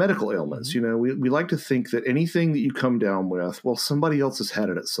medical ailments. We like to think that anything that you come down with, well, somebody else has had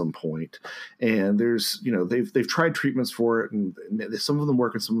it at some point, and there's, they've tried treatments for it, and some of them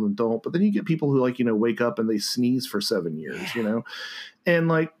work and some of them don't. But then you get people who wake up and they sneeze for 7 years, and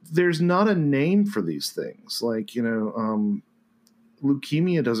like there's not a name for these things. Like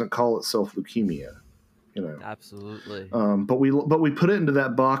leukemia doesn't call itself leukemia. Absolutely. But we put it into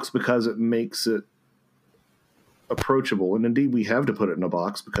that box because it makes it approachable. And indeed, we have to put it in a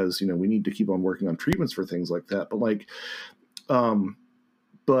box because, we need to keep on working on treatments for things like that.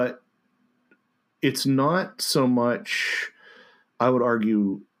 But it's not so much, I would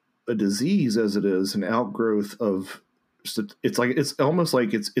argue, a disease as it is an outgrowth of, it's almost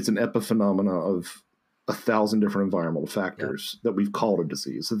like it's an epiphenomena of 1,000 different environmental factors that we've called a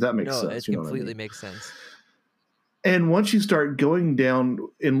disease. If that makes sense. It completely makes sense. And once you start going down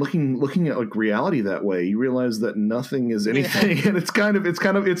and looking at like reality that way, you realize that nothing is anything. And it's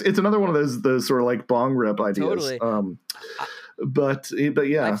another one of those sort of like bong rep ideas. Totally. But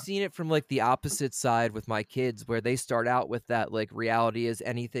yeah, I've seen it from like the opposite side with my kids, where they start out with that like reality is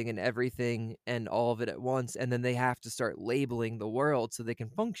anything and everything and all of it at once, and then they have to start labeling the world so they can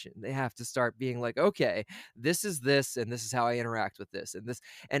function. They have to start being like, okay, this is this, and this is how I interact with this, and this.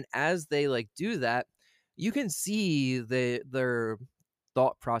 And as they like do that, you can see their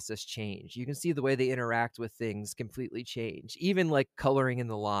thought process change. You can see the way they interact with things completely change. Even like coloring in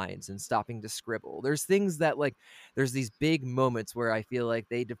the lines and stopping to scribble. There's things that like, there's these big moments where I feel like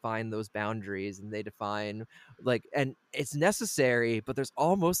they define those boundaries, and they define like, and it's necessary, but there's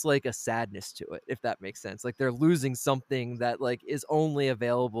almost like a sadness to it, if that makes sense. Like they're losing something that like is only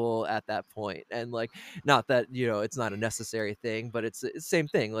available at that point. And like, not that, it's not a necessary thing, but it's the same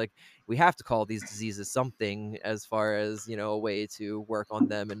thing. Like, we have to call these diseases something as far as, a way to work on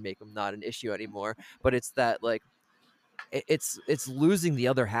them and make them not an issue anymore. But it's that like, it's losing the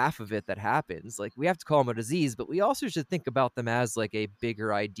other half of it that happens. Like, we have to call them a disease, but we also should think about them as like a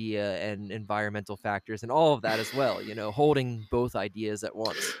bigger idea and environmental factors and all of that as well, holding both ideas at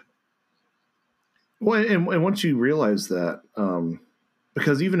once. Well, and once you realize that,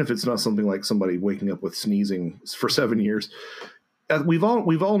 because even if it's not something like somebody waking up with sneezing for 7 years, we've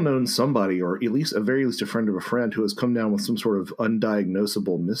all known somebody, or at least a friend of a friend, who has come down with some sort of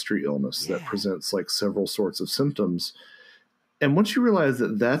undiagnosable mystery illness that presents like several sorts of symptoms. And once you realize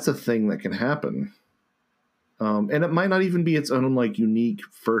that that's a thing that can happen, and it might not even be its own like unique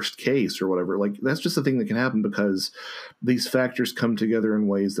first case or whatever, like that's just a thing that can happen because these factors come together in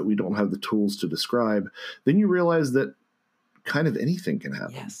ways that we don't have the tools to describe, then you realize that kind of anything can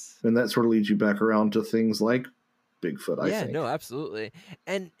happen. Yes. And that sort of leads you back around to things like Bigfoot, I think. No, absolutely.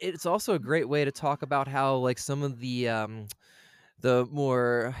 And it's also a great way to talk about how like some of the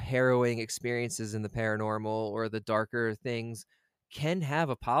more harrowing experiences in the paranormal or the darker things can have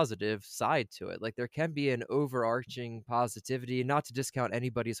a positive side to it. Like, there can be an overarching positivity, not to discount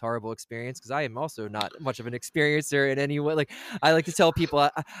anybody's horrible experience, because I am also not much of an experiencer in any way. Like, I like to tell people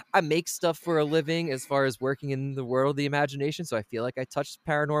I make stuff for a living as far as working in the world of the imagination, so I feel like I touch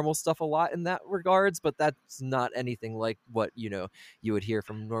paranormal stuff a lot in that regards, but that's not anything like what you would hear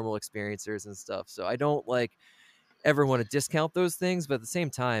from normal experiencers and stuff. So I don't like ever want to discount those things, but at the same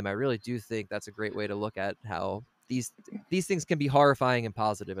time, I really do think that's a great way to look at how these things can be horrifying and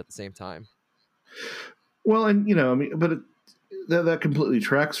positive at the same time. Well, and but that completely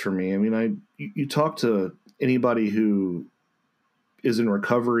tracks for me. I mean, you talk to anybody who is in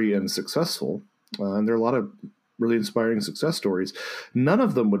recovery and successful, and there are a lot of really inspiring success stories. None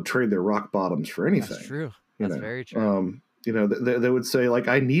of them would trade their rock bottoms for anything. That's true. That's very true. They would say, like,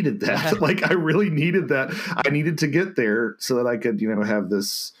 I needed that. Like, I really needed that. I needed to get there so that I could, have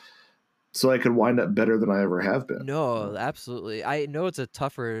this, so I could wind up better than I ever have been. No, absolutely. I know it's a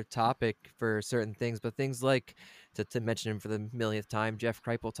tougher topic for certain things, but things like, to mention him for the millionth time, Jeff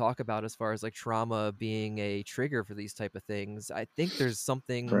Kripe will talk about as far as like trauma being a trigger for these type of things. I think there's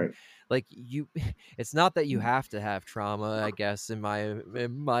something like it's not that you have to have trauma, I guess, in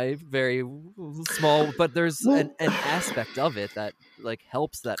my very small, but there's an aspect of it that like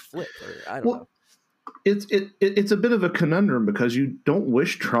helps that flip, or I don't know. It's a bit of a conundrum because you don't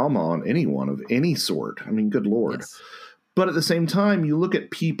wish trauma on anyone of any sort. I mean, good Lord. Yes. But at the same time, you look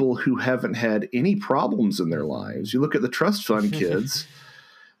at people who haven't had any problems in their lives. You look at the trust fund kids,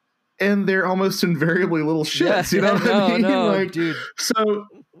 and they're almost invariably little shits. You know what I mean? Like, dude.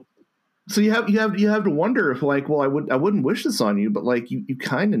 So you have to wonder if, like, well, I wouldn't wish this on you, but like you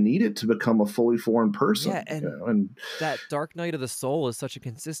kind of need it to become a fully formed person. Yeah, and that dark night of the soul is such a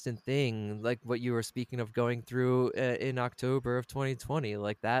consistent thing, like what you were speaking of going through in October of 2020,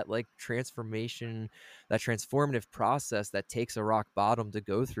 like that, like transformation, that transformative process that takes a rock bottom to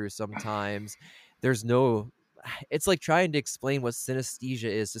go through. Sometimes it's like trying to explain what synesthesia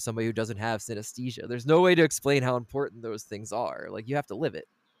is to somebody who doesn't have synesthesia. There's no way to explain how important those things are. Like, you have to live it.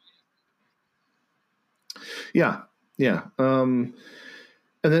 Yeah. And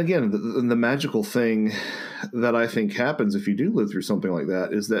then again, the magical thing that I think happens if you do live through something like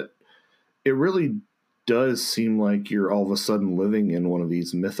that is that it really does seem like you're all of a sudden living in one of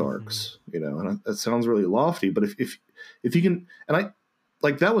these myth arcs, and that sounds really lofty, but if you can, and I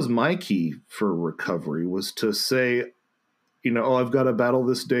like, that was my key for recovery, was to say, oh, I've got to battle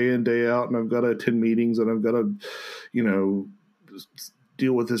this day in, day out, and I've got to attend meetings, and I've got to,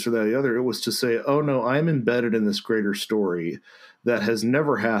 deal with this or that or the other. It was to say, oh no, I'm embedded in this greater story that has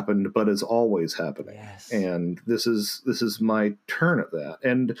never happened, but is always happening. Yes. And this is my turn at that.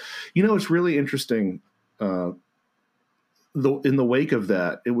 And, it's really interesting. In the wake of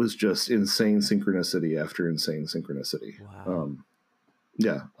that, it was just insane synchronicity after insane synchronicity. Wow.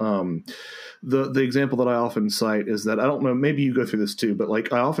 The example that I often cite is that, I don't know, maybe you go through this too, but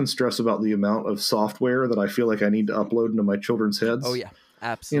like, I often stress about the amount of software that I feel like I need to upload into my children's heads. Oh yeah,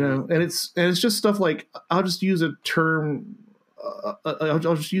 absolutely. And it's just stuff like, I'll just use a term, I'll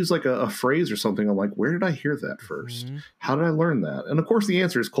just use like a phrase or something. I'm like, where did I hear that first? Mm-hmm. How did I learn that? And of course the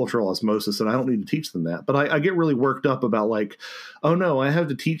answer is cultural osmosis, and I don't need to teach them that. But I get really worked up about like, oh no, I have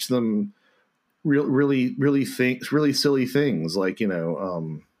to teach them really silly things like,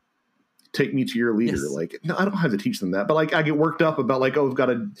 take me to your leader. Yes. Like, no, I don't have to teach them that. But like, I get worked up about like, oh, we've got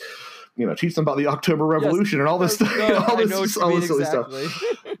to, teach them about the October Revolution and all this stuff, all this silly stuff.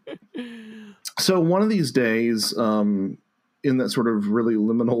 So one of these days, in that sort of really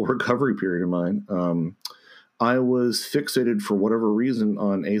liminal recovery period of mine, I was fixated for whatever reason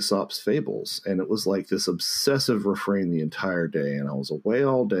on Aesop's fables. And it was like this obsessive refrain the entire day. And I was away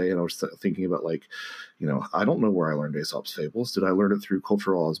all day, and I was thinking about like, I don't know where I learned Aesop's fables. Did I learn it through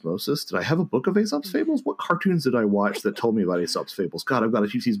cultural osmosis? Did I have a book of Aesop's fables? What cartoons did I watch that told me about Aesop's fables? God, I've got to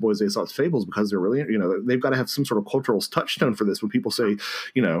teach these boys Aesop's fables because they're really, they've got to have some sort of cultural touchstone for this. When people say,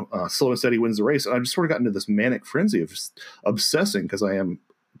 slow and steady wins the race. And I just sort of got into this manic frenzy of just obsessing, because I am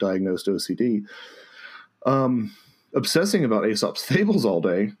diagnosed OCD. Obsessing about Aesop's fables all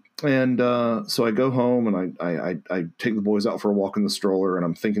day. And so I go home, and I take the boys out for a walk in the stroller, and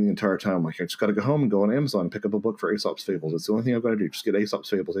I'm thinking the entire time, like, I just got to go home and go on Amazon and pick up a book for Aesop's fables. It's the only thing I've got to do. Just get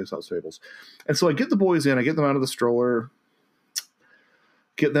Aesop's fables. And so I get the boys in, I get them out of the stroller,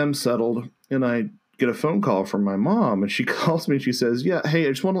 get them settled, and I get a phone call from my mom, and she calls me and she says, yeah, hey,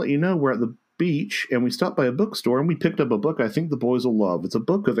 I just want to let you know we're at the beach and we stopped by a bookstore and we picked up a book I think the boys will love. It's a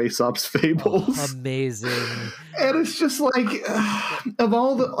book of Aesop's fables. Oh, amazing. And it's just like, of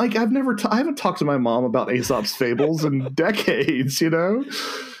all the, like, I haven't talked to my mom about Aesop's fables in decades, That's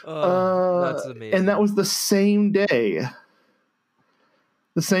amazing. And that was the same day.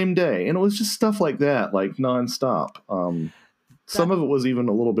 And it was just stuff like that, like nonstop. Some of it was even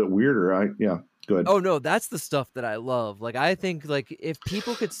a little bit weirder. Good. Oh no, that's the stuff that I love. Like, I think like if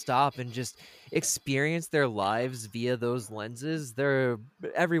people could stop and just experience their lives via those lenses,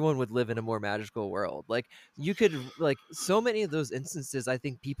 everyone would live in a more magical world. Like, you could, like, so many of those instances I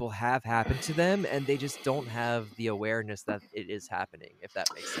think people have happened to them and they just don't have the awareness that it is happening, if that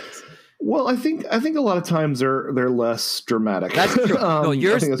makes sense. Well, I think a lot of times they're less dramatic. That's true. No,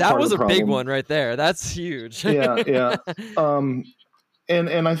 that was a big one right there. That's huge. Yeah.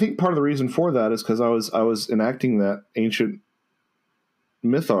 And I think part of the reason for that is because I was enacting that ancient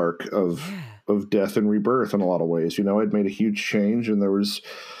myth arc of death and rebirth in a lot of ways. I'd made a huge change, and there was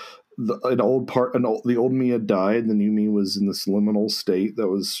the old me had died, and the new me was in this liminal state that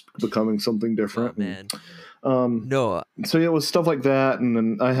was becoming something different. Oh, man. No. So yeah, it was stuff like that, and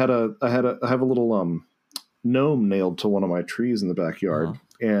then I have a little gnome nailed to one of my trees in the backyard. Uh-huh.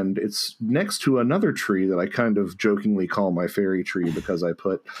 And it's next to another tree that I kind of jokingly call my fairy tree, because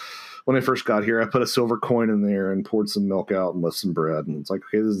when I first got here, I put a silver coin in there and poured some milk out and left some bread. And it's like,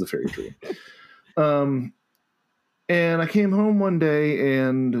 okay, this is the fairy tree. And I came home one day,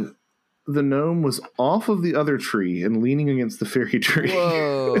 and the gnome was off of the other tree and leaning against the fairy tree.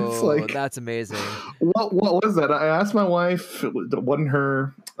 Whoa, it's like, that's amazing. What was that? I asked my wife. It wasn't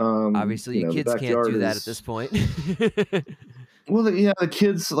her. Obviously, you kids can't do that at this point. Well, the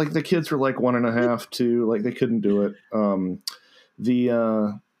kids were like 1.5, 2, like they couldn't do it.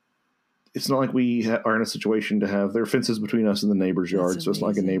 It's not like we are in a situation to have, there are fences between us and the neighbor's yard. So it's not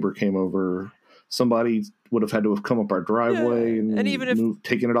like a neighbor came over. Somebody would have had to have come up our driveway and even if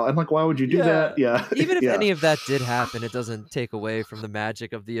taken it all. I'm like, why would you do that? Yeah. Even if any of that did happen, it doesn't take away from the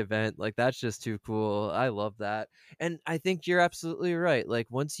magic of the event. Like, that's just too cool. I love that. And I think you're absolutely right. Like,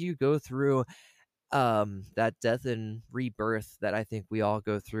 once you go through that death and rebirth that I think we all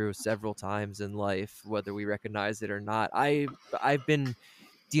go through several times in life, whether we recognize it or not. I've been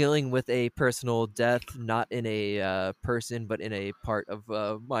dealing with a personal death, not in a person, but in a part of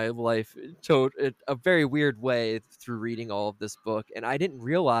my life, a very weird way, through reading all of this book. And I didn't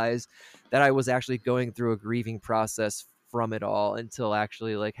realize that I was actually going through a grieving process from it all until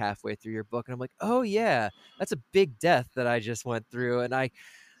actually like halfway through your book, and I'm like, oh yeah, that's a big death that I just went through, and I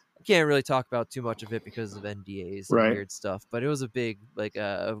can't really talk about too much of it because of NDAs and Right. weird stuff, but it was a big like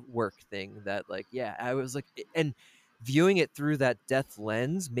work thing that like yeah, I was like, and viewing it through that death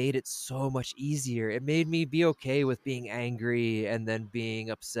lens made it so much easier. It made me be okay with being angry and then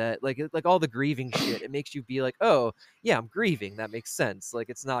being upset, like all the grieving shit. It makes you be like, oh yeah, I'm grieving, that makes sense. Like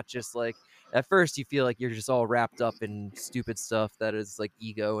it's not just like at first you feel like you're just all wrapped up in stupid stuff that is like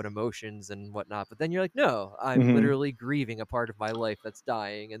ego and emotions and whatnot, but then you're like, no, I'm Mm-hmm. literally grieving a part of my life that's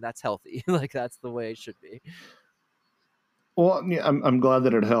dying, and that's healthy. Like that's the way it should be. Well, yeah, I'm glad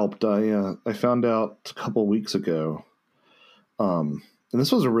that it helped. I found out a couple weeks ago, and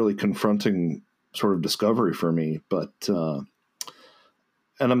this was a really confronting sort of discovery for me. But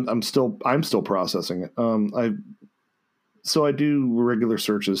and I'm still processing it. I do regular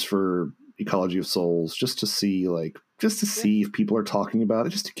searches for ecology of souls just to see see if people are talking about it,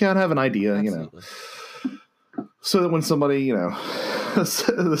 just to kind of have an idea, Absolutely. So that when somebody says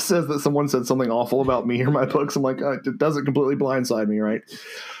that someone said something awful about me or my books, I'm like, it doesn't completely blindside me, right?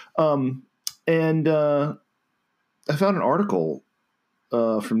 And I found an article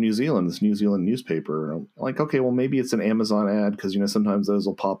from New Zealand, this New Zealand newspaper. I'm like, okay, well, maybe it's an Amazon ad because, sometimes those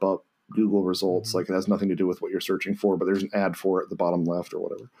will pop up Google results. Mm-hmm. Like it has nothing to do with what you're searching for, but there's an ad for it at the bottom left or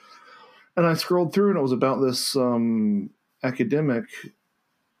whatever. And I scrolled through and it was about this academic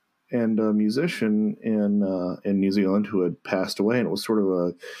and a musician in New Zealand who had passed away. And it was sort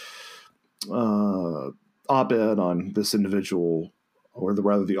of a op-ed on this individual, or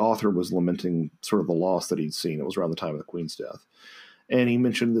rather the author was lamenting sort of the loss that he'd seen. It was around the time of the Queen's death. And he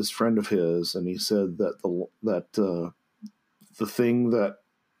mentioned this friend of his, and he said that the thing that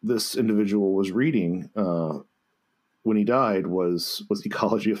this individual was reading when he died was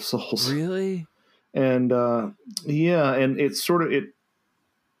Ecology of Souls. Really? And yeah, and it's sort of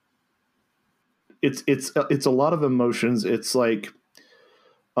it's a lot of emotions. It's like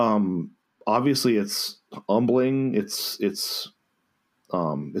obviously it's humbling. It's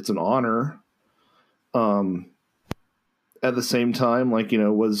an honor. At the same time, like,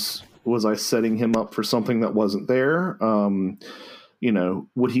 was I setting him up for something that wasn't there?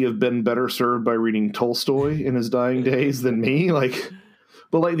 Would he have been better served by reading Tolstoy in his dying days than me? Like,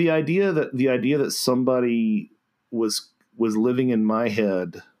 but like the idea that somebody was living in my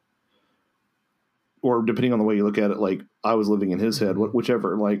head, or depending on the way you look at it, like I was living in his head,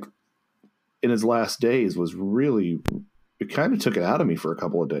 whichever, like in his last days was really, it kind of took it out of me for a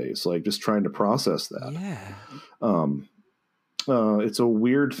couple of days, like just trying to process that. Yeah. It's a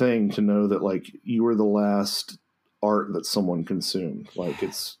weird thing to know that like you were the last art that someone consumed. Like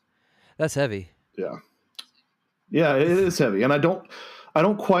That's heavy. Yeah, it is heavy. And I don't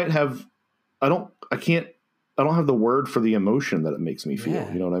have the word for the emotion that it makes me feel.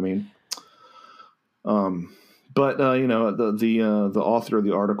 Yeah. You know what I mean? But the author of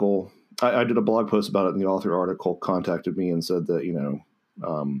the article, I did a blog post about it, and the author article contacted me and said that,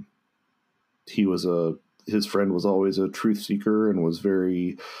 his friend was always a truth seeker and was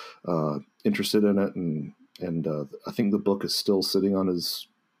very interested in it. And I think the book is still sitting on his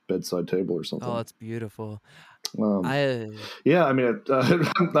bedside table or something. Oh, that's beautiful. Yeah, I mean,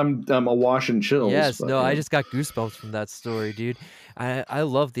 I'm awash in chills. Yes, but, no, I just got goosebumps from that story, dude. I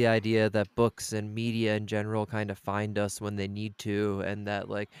love the idea that books and media in general kind of find us when they need to, and that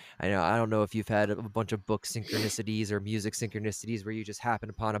like I don't know if you've had a bunch of book synchronicities or music synchronicities where you just happen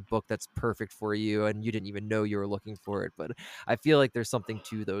upon a book that's perfect for you and you didn't even know you were looking for it, but I feel like there's something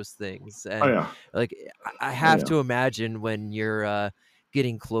to those things, and like I have to imagine when you're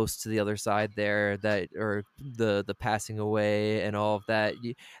getting close to the other side there, that or the passing away and all of that,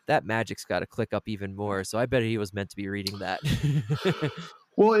 that magic's got to click up even more. So I bet he was meant to be reading that.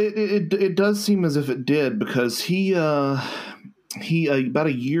 Well, it does seem as if it did, because he about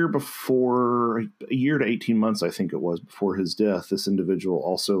a year to 18 months, I think it was, before his death, this individual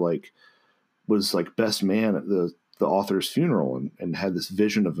also like was like best man at the author's funeral, and had this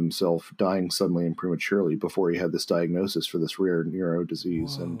vision of himself dying suddenly and prematurely before he had this diagnosis for this rare neuro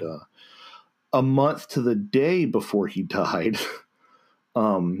disease. Whoa. And a month to the day before he died,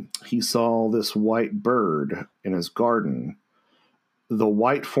 he saw this white bird in his garden, the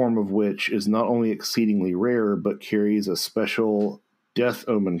white form of which is not only exceedingly rare, but carries a special death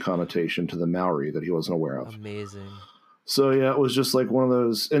omen connotation to the Maori that he wasn't aware of. Amazing. So yeah, it was just like one of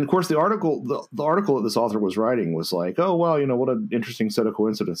those. And of course, the article that this author was writing was like, oh wow, what an interesting set of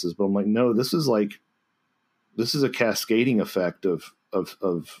coincidences. But I'm like, no, this is a cascading effect of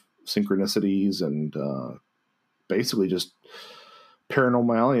synchronicities and basically just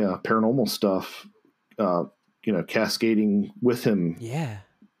paranormal stuff cascading with him. Yeah.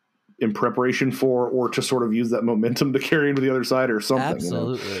 In preparation for, or to sort of use that momentum to carry into the other side or something.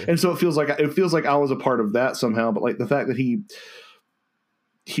 Absolutely. And so it feels like I was a part of that somehow, but like the fact that he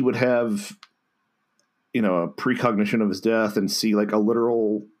would have, a precognition of his death and see like a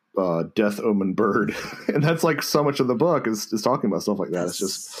literal death omen bird. And that's like so much of the book is talking about stuff like that.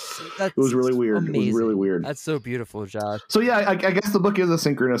 It was really weird. Amazing. It was really weird. That's so beautiful, Josh. So yeah, I guess the book is a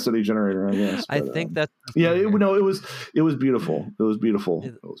synchronicity generator, I guess. I think that's it was beautiful. It was beautiful.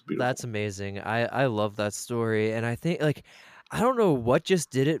 That's amazing. I love that story. And I think like, I don't know what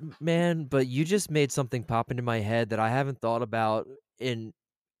just did it, man, but you just made something pop into my head that I haven't thought about in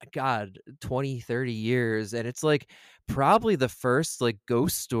 20, 30 years. And it's like probably the first like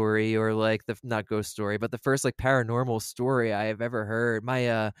ghost story, or like not ghost story, but the first like paranormal story I have ever heard.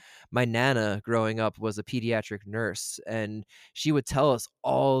 My nana growing up was a pediatric nurse, and she would tell us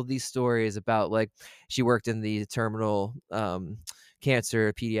all these stories about, like, she worked in the terminal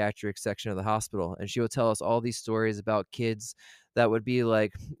cancer pediatric section of the hospital, and she would tell us all these stories about kids that would be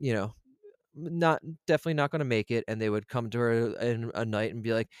like, definitely not going to make it, and they would come to her in a night and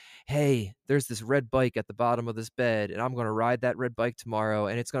be like, hey, there's this red bike at the bottom of this bed, and I'm going to ride that red bike tomorrow,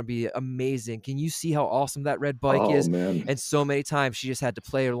 and it's going to be amazing. Can you see how awesome that red bike is? Man. And so many times she just had to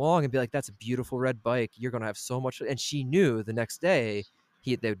play along and be like, that's a beautiful red bike, you're going to have so much. And she knew the next day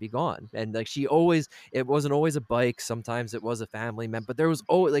they would be gone. And like, it wasn't always a bike, sometimes it was a family member, but there was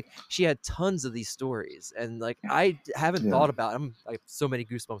always, like, she had tons of these stories. And like, I haven't thought about, I have so many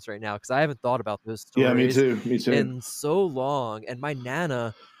goosebumps right now because I haven't thought about those stories me too in so long. And my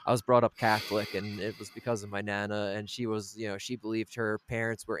nana, I was brought up Catholic, and it was because of my nana, and she was, she believed her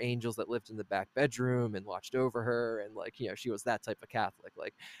parents were angels that lived in the back bedroom and watched over her, and like, she was that type of Catholic,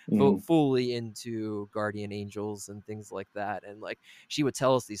 like fully into guardian angels and things like that. And like, she would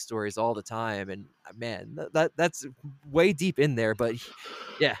tell us these stories all the time, and man, that's way deep in there. But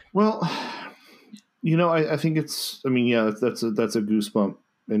yeah, well, I think it's, that's a goosebump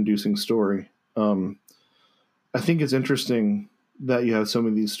inducing story. I think it's interesting that you have so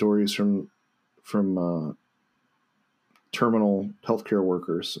many of these stories from terminal healthcare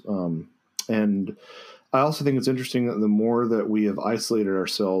workers. And I also think it's interesting that the more that we have isolated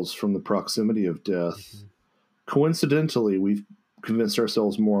ourselves from the proximity of death, coincidentally, we've convinced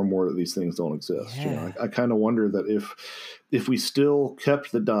ourselves more and more that these things don't exist. Yeah. I kind of wonder that if we still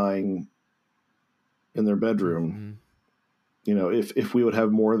kept the dying in their bedroom, if we would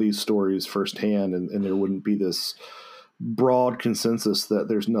have more of these stories firsthand, and there wouldn't be this broad consensus that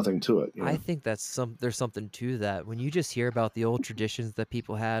there's nothing to it. I think there's something to that. When you just hear about the old traditions that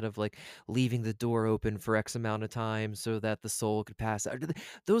people had of like leaving the door open for X amount of time so that the soul could pass out,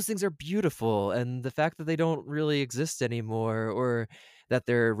 those things are beautiful. And the fact that they don't really exist anymore, or that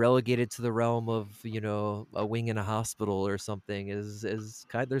they're relegated to the realm of, a wing in a hospital or something, is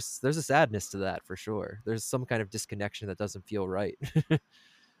kind of, there's a sadness to that for sure. There's some kind of disconnection that doesn't feel right.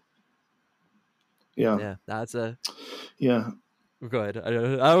 Yeah, that's a yeah. Go ahead.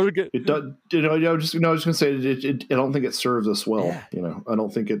 I would get it. Does, I was just going to say it. I don't think it serves us well. Yeah. I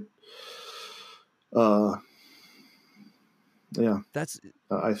don't think it. Yeah.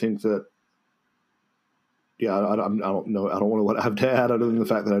 I think that. Yeah, I don't know. I don't know what I have to add other than the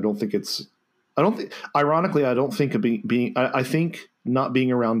fact that I don't think it's. Ironically, I don't think being. I think not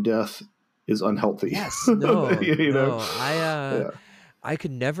being around death is unhealthy. Yes. No. No. I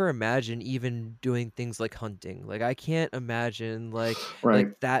could never imagine even doing things like hunting. Like, I can't imagine like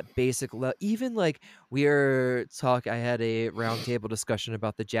that basic even like I had a roundtable discussion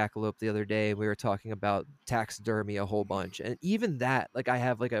about the jackalope the other day. We were talking about taxidermy a whole bunch, and even that, like, I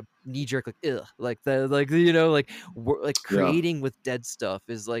have like a knee jerk, like, ugh, like creating with dead stuff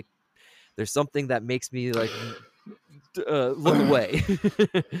is like, there's something that makes me like look away.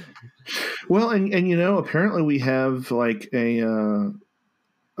 Well, and apparently we have like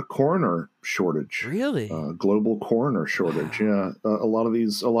a coroner shortage. Really? Global coroner shortage. Wow. Yeah. A lot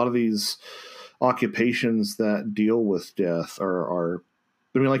of these occupations that deal with death are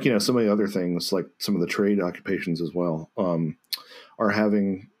like, some of the other things, like some of the trade occupations as well, are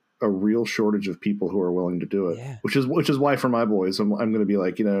having a real shortage of people who are willing to do it. Yeah. Which is why for my boys, I'm going to be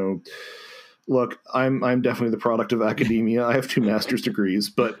like, look, I'm definitely the product of academia. I have 2 master's degrees,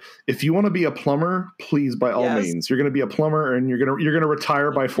 but if you want to be a plumber, please, by all means, you're going to be a plumber, and you're going to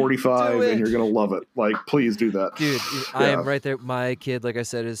retire by 45, and you're going to love it. Like, please do that, dude. I am right there. My kid, like I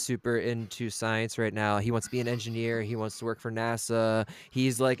said, is super into science right now. He wants to be an engineer. He wants to work for NASA.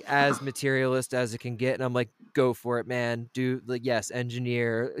 He's like as materialist as it can get, and I'm like, go for it, man. Yes,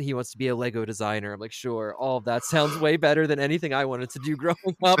 engineer. He wants to be a Lego designer. I'm like, sure. All of that sounds way better than anything I wanted to do growing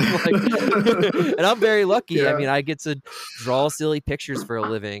up. Like, And I'm very lucky. Yeah. I mean, I get to draw silly pictures for a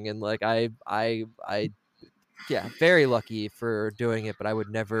living, and like yeah, very lucky for doing it, but I would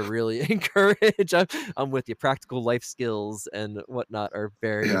never really encourage. I'm with you. Practical life skills and whatnot are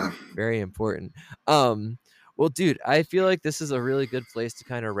very, Yeah. very important. Well, dude, I feel like this is a really good place to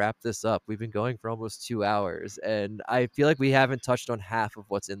kind of wrap this up. We've been going for almost 2 hours, and I feel like we haven't touched on half of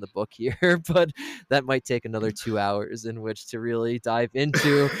what's in the book here, but that might take another 2 hours in which to really dive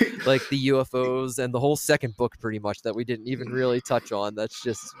into like the UFOs and the whole second book pretty much that we didn't even really touch on. That's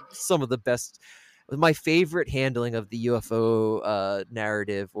just some of the best, my favorite handling of the UFO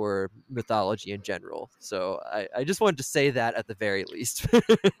narrative or mythology in general. So I just wanted to say that at the very least.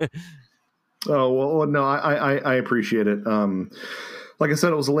 Oh, well, no, I appreciate it. Like I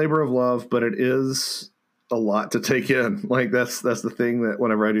said, it was a labor of love, but it is a lot to take in. Like that's the thing that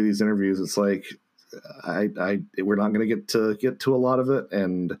whenever I do these interviews, it's like we're not going to get to a lot of it,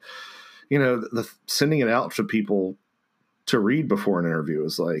 and you know, the sending it out to people to read before an interview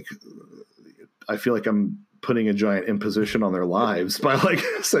is like, I feel like I'm putting a giant imposition on their lives by like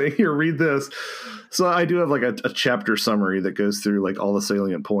saying, here, read this. So I do have like a chapter summary that goes through like all the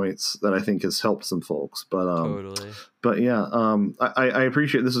salient points that I think has helped some folks. But Totally. But yeah, I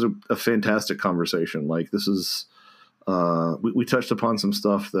appreciate, this is a fantastic conversation. Like this is we touched upon some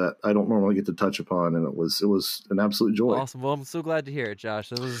stuff that I don't normally get to touch upon, and it was an absolute joy. Awesome. Well, I'm so glad to hear it,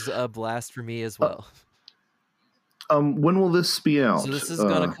 Josh. It was a blast for me as well. When will this be out? So this is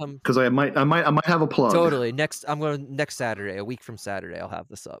gonna come, because I might have a plug. Totally. I'm going next Saturday, a week from Saturday. I'll have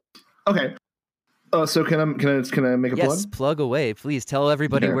this up. Okay. So can I make a plug? Yes, plug away, please. Tell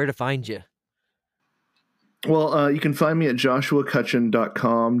everybody where to find you. Well, you can find me at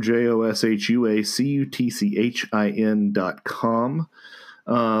joshuacutchin.com, JOSHUACUTCHIN.com.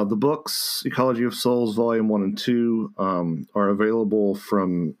 The books, Ecology of Souls, Volume 1 and 2, are available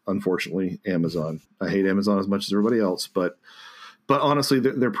from, unfortunately, Amazon. I hate Amazon as much as everybody else, but honestly,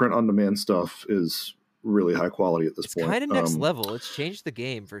 their print-on-demand stuff is really high quality at this point. It's kind of next level. It's changed the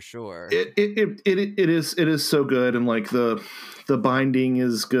game for sure. It is so good, and like the binding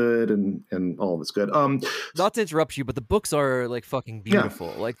is good, and all of it's good. Not to interrupt you, but the books are like fucking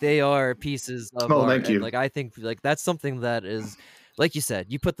beautiful. Yeah. Like they are pieces of art. Thank you. And, like I think like that's something that is, like you said,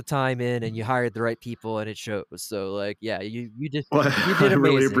 you put the time in and you hired the right people, and it shows. So like, yeah, you did amazing. I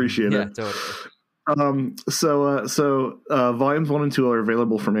really appreciate it. Yeah, totally. So volumes 1 and 2 are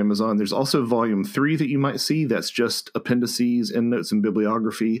available from Amazon. There's also volume 3 that you might see. That's just appendices, endnotes, and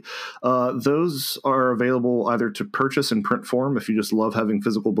bibliography. Those are available either to purchase in print form if you just love having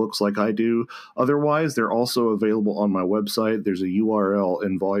physical books like I do. Otherwise, they're also available on my website. There's a URL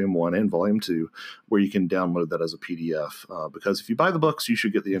in volume 1 and volume 2 where you can download that as a PDF. Because if you buy the books, you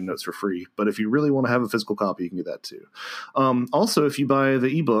should get the endnotes for free. But if you really want to have a physical copy, you can get that too. Also, if you buy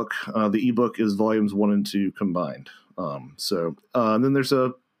the ebook is volumes 1 and 2 combined. And then there's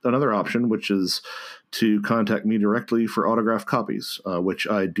another option, which is to contact me directly for autographed copies, which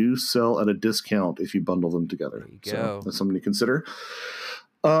I do sell at a discount if you bundle them together. There you go. So that's something to consider.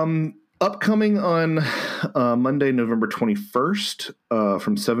 Upcoming on Monday, November 21st,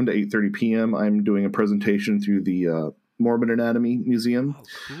 from 7 to 8:30 p.m., I'm doing a presentation through the Morbid Anatomy Museum. Oh,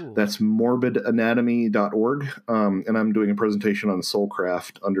 cool. That's morbidanatomy.org. And I'm doing a presentation on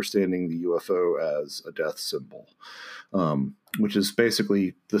Soulcraft, understanding the UFO as a death symbol, which is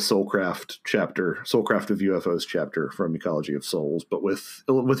basically the Soulcraft of UFOs chapter from Ecology of Souls, but with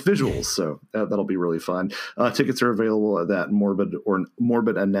visuals. So that'll be really fun. Tickets are available at that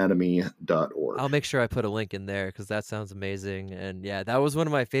morbidanatomy.org. I'll make sure I put a link in there because that sounds amazing. And yeah, that was one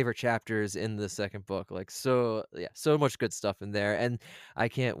of my favorite chapters in the second book. Like, so much good stuff in there. And I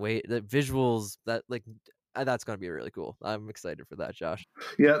can't wait. The visuals that's going to be really cool. I'm excited for that, Josh.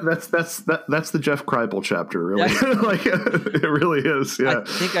 Yeah, that's the Jeff Kripal chapter, really. Yeah. Like it really is. Yeah, I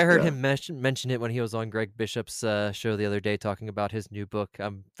think I heard him mention it when he was on Greg Bishop's show the other day, talking about his new book.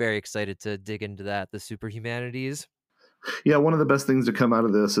 I'm very excited to dig into that, the Superhumanities. Yeah, one of the best things to come out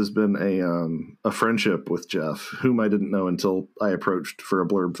of this has been a friendship with Jeff, whom I didn't know until I approached for a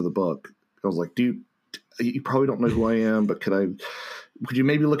blurb for the book. I was like, dude, you probably don't know who I am, but could you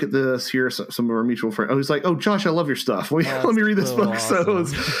maybe look at this here? Some of our mutual friends. Oh, he's like, oh, Josh, I love your stuff. Let me read this book. Awesome.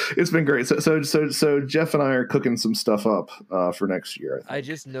 So it's been great. So Jeff and I are cooking some stuff up for next year. I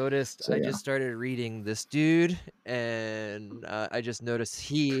just noticed. I just started reading this dude, and I just noticed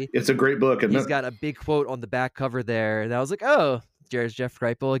it's a great book. He's got a big quote on the back cover there, and I was like, oh, there's Jeff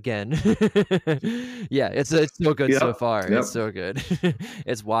Kripal again. Yeah, it's so good so far. Yep. It's so good.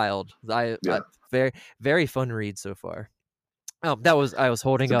 It's wild. Very, very fun read so far. Oh, I was It's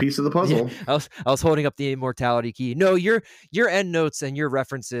holding a up. piece of the Yeah, puzzle. I was holding up the immortality key. No, your end notes and your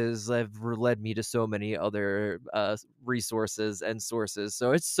references have led me to so many other resources and sources.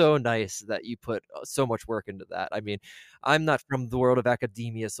 So it's so nice that you put so much work into that. I mean, I'm not from the world of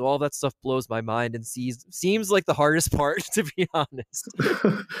academia, so all that stuff blows my mind and seems like the hardest part, to be honest.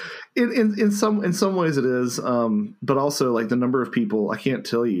 In some ways it is, but also like the number of people, I can't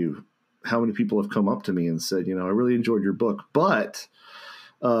tell you how many people have come up to me and said, I really enjoyed your book, but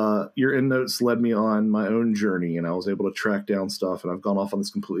your endnotes led me on my own journey, and I was able to track down stuff, and I've gone off on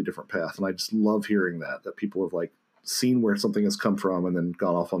this completely different path. And I just love hearing that people have like seen where something has come from and then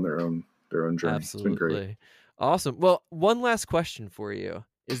gone off on their own journey. It's been great. Absolutely. Awesome. Well, one last question for you.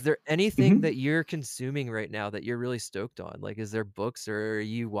 Is there anything Mm-hmm. that you're consuming right now that you're really stoked on? Like, is there books, or are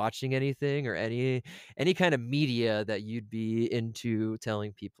you watching anything, or any kind of media that you'd be into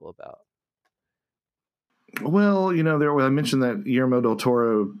telling people about? Well, I mentioned that Guillermo del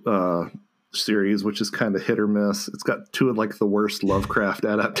Toro series, which is kind of hit or miss. It's got two of like the worst Lovecraft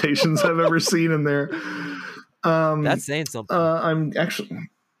adaptations I've ever seen in there. That's saying something.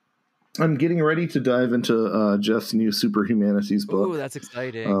 I'm getting ready to dive into Jeff's new Superhumanities Ooh, book, that's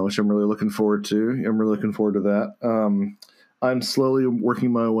exciting. which I'm really looking forward to. I'm really looking forward to that. I'm slowly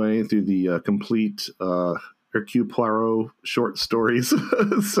working my way through the complete Hercule Poirot short stories.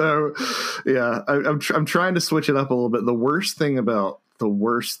 So, yeah, I'm trying to switch it up a little bit. The worst thing about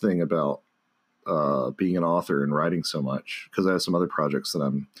being an author and writing so much, because I have some other projects that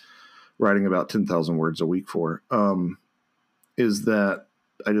I'm writing about 10,000 words a week for, is that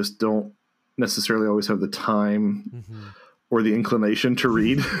I just don't necessarily always have the time or the inclination to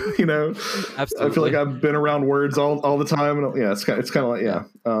read. Absolutely. I feel like I've been around words all the time, and yeah, it's kind of like, yeah.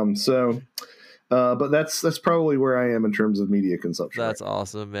 But that's probably where I am in terms of media consumption. That's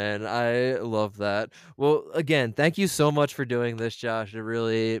awesome, man. I love that. Well, again, thank you so much for doing this, Josh. It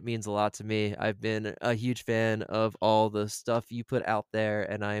really means a lot to me. I've been a huge fan of all the stuff you put out there,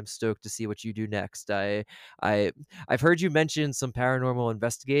 and I am stoked to see what you do next. I've heard you mention some paranormal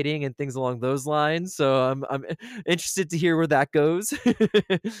investigating and things along those lines, so I'm interested to hear where that goes.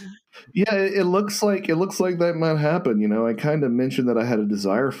 Yeah, it looks like that might happen. I kind of mentioned that I had a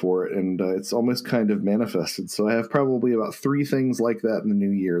desire for it, and it's almost kind of manifested. So I have probably about 3 things like that in the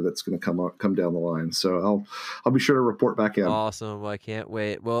new year that's going to come down the line. So I'll be sure to report back in. Awesome. Well, I can't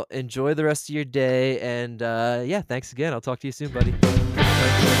wait. Well, enjoy the rest of your day, and yeah, thanks again. I'll talk to you soon, buddy.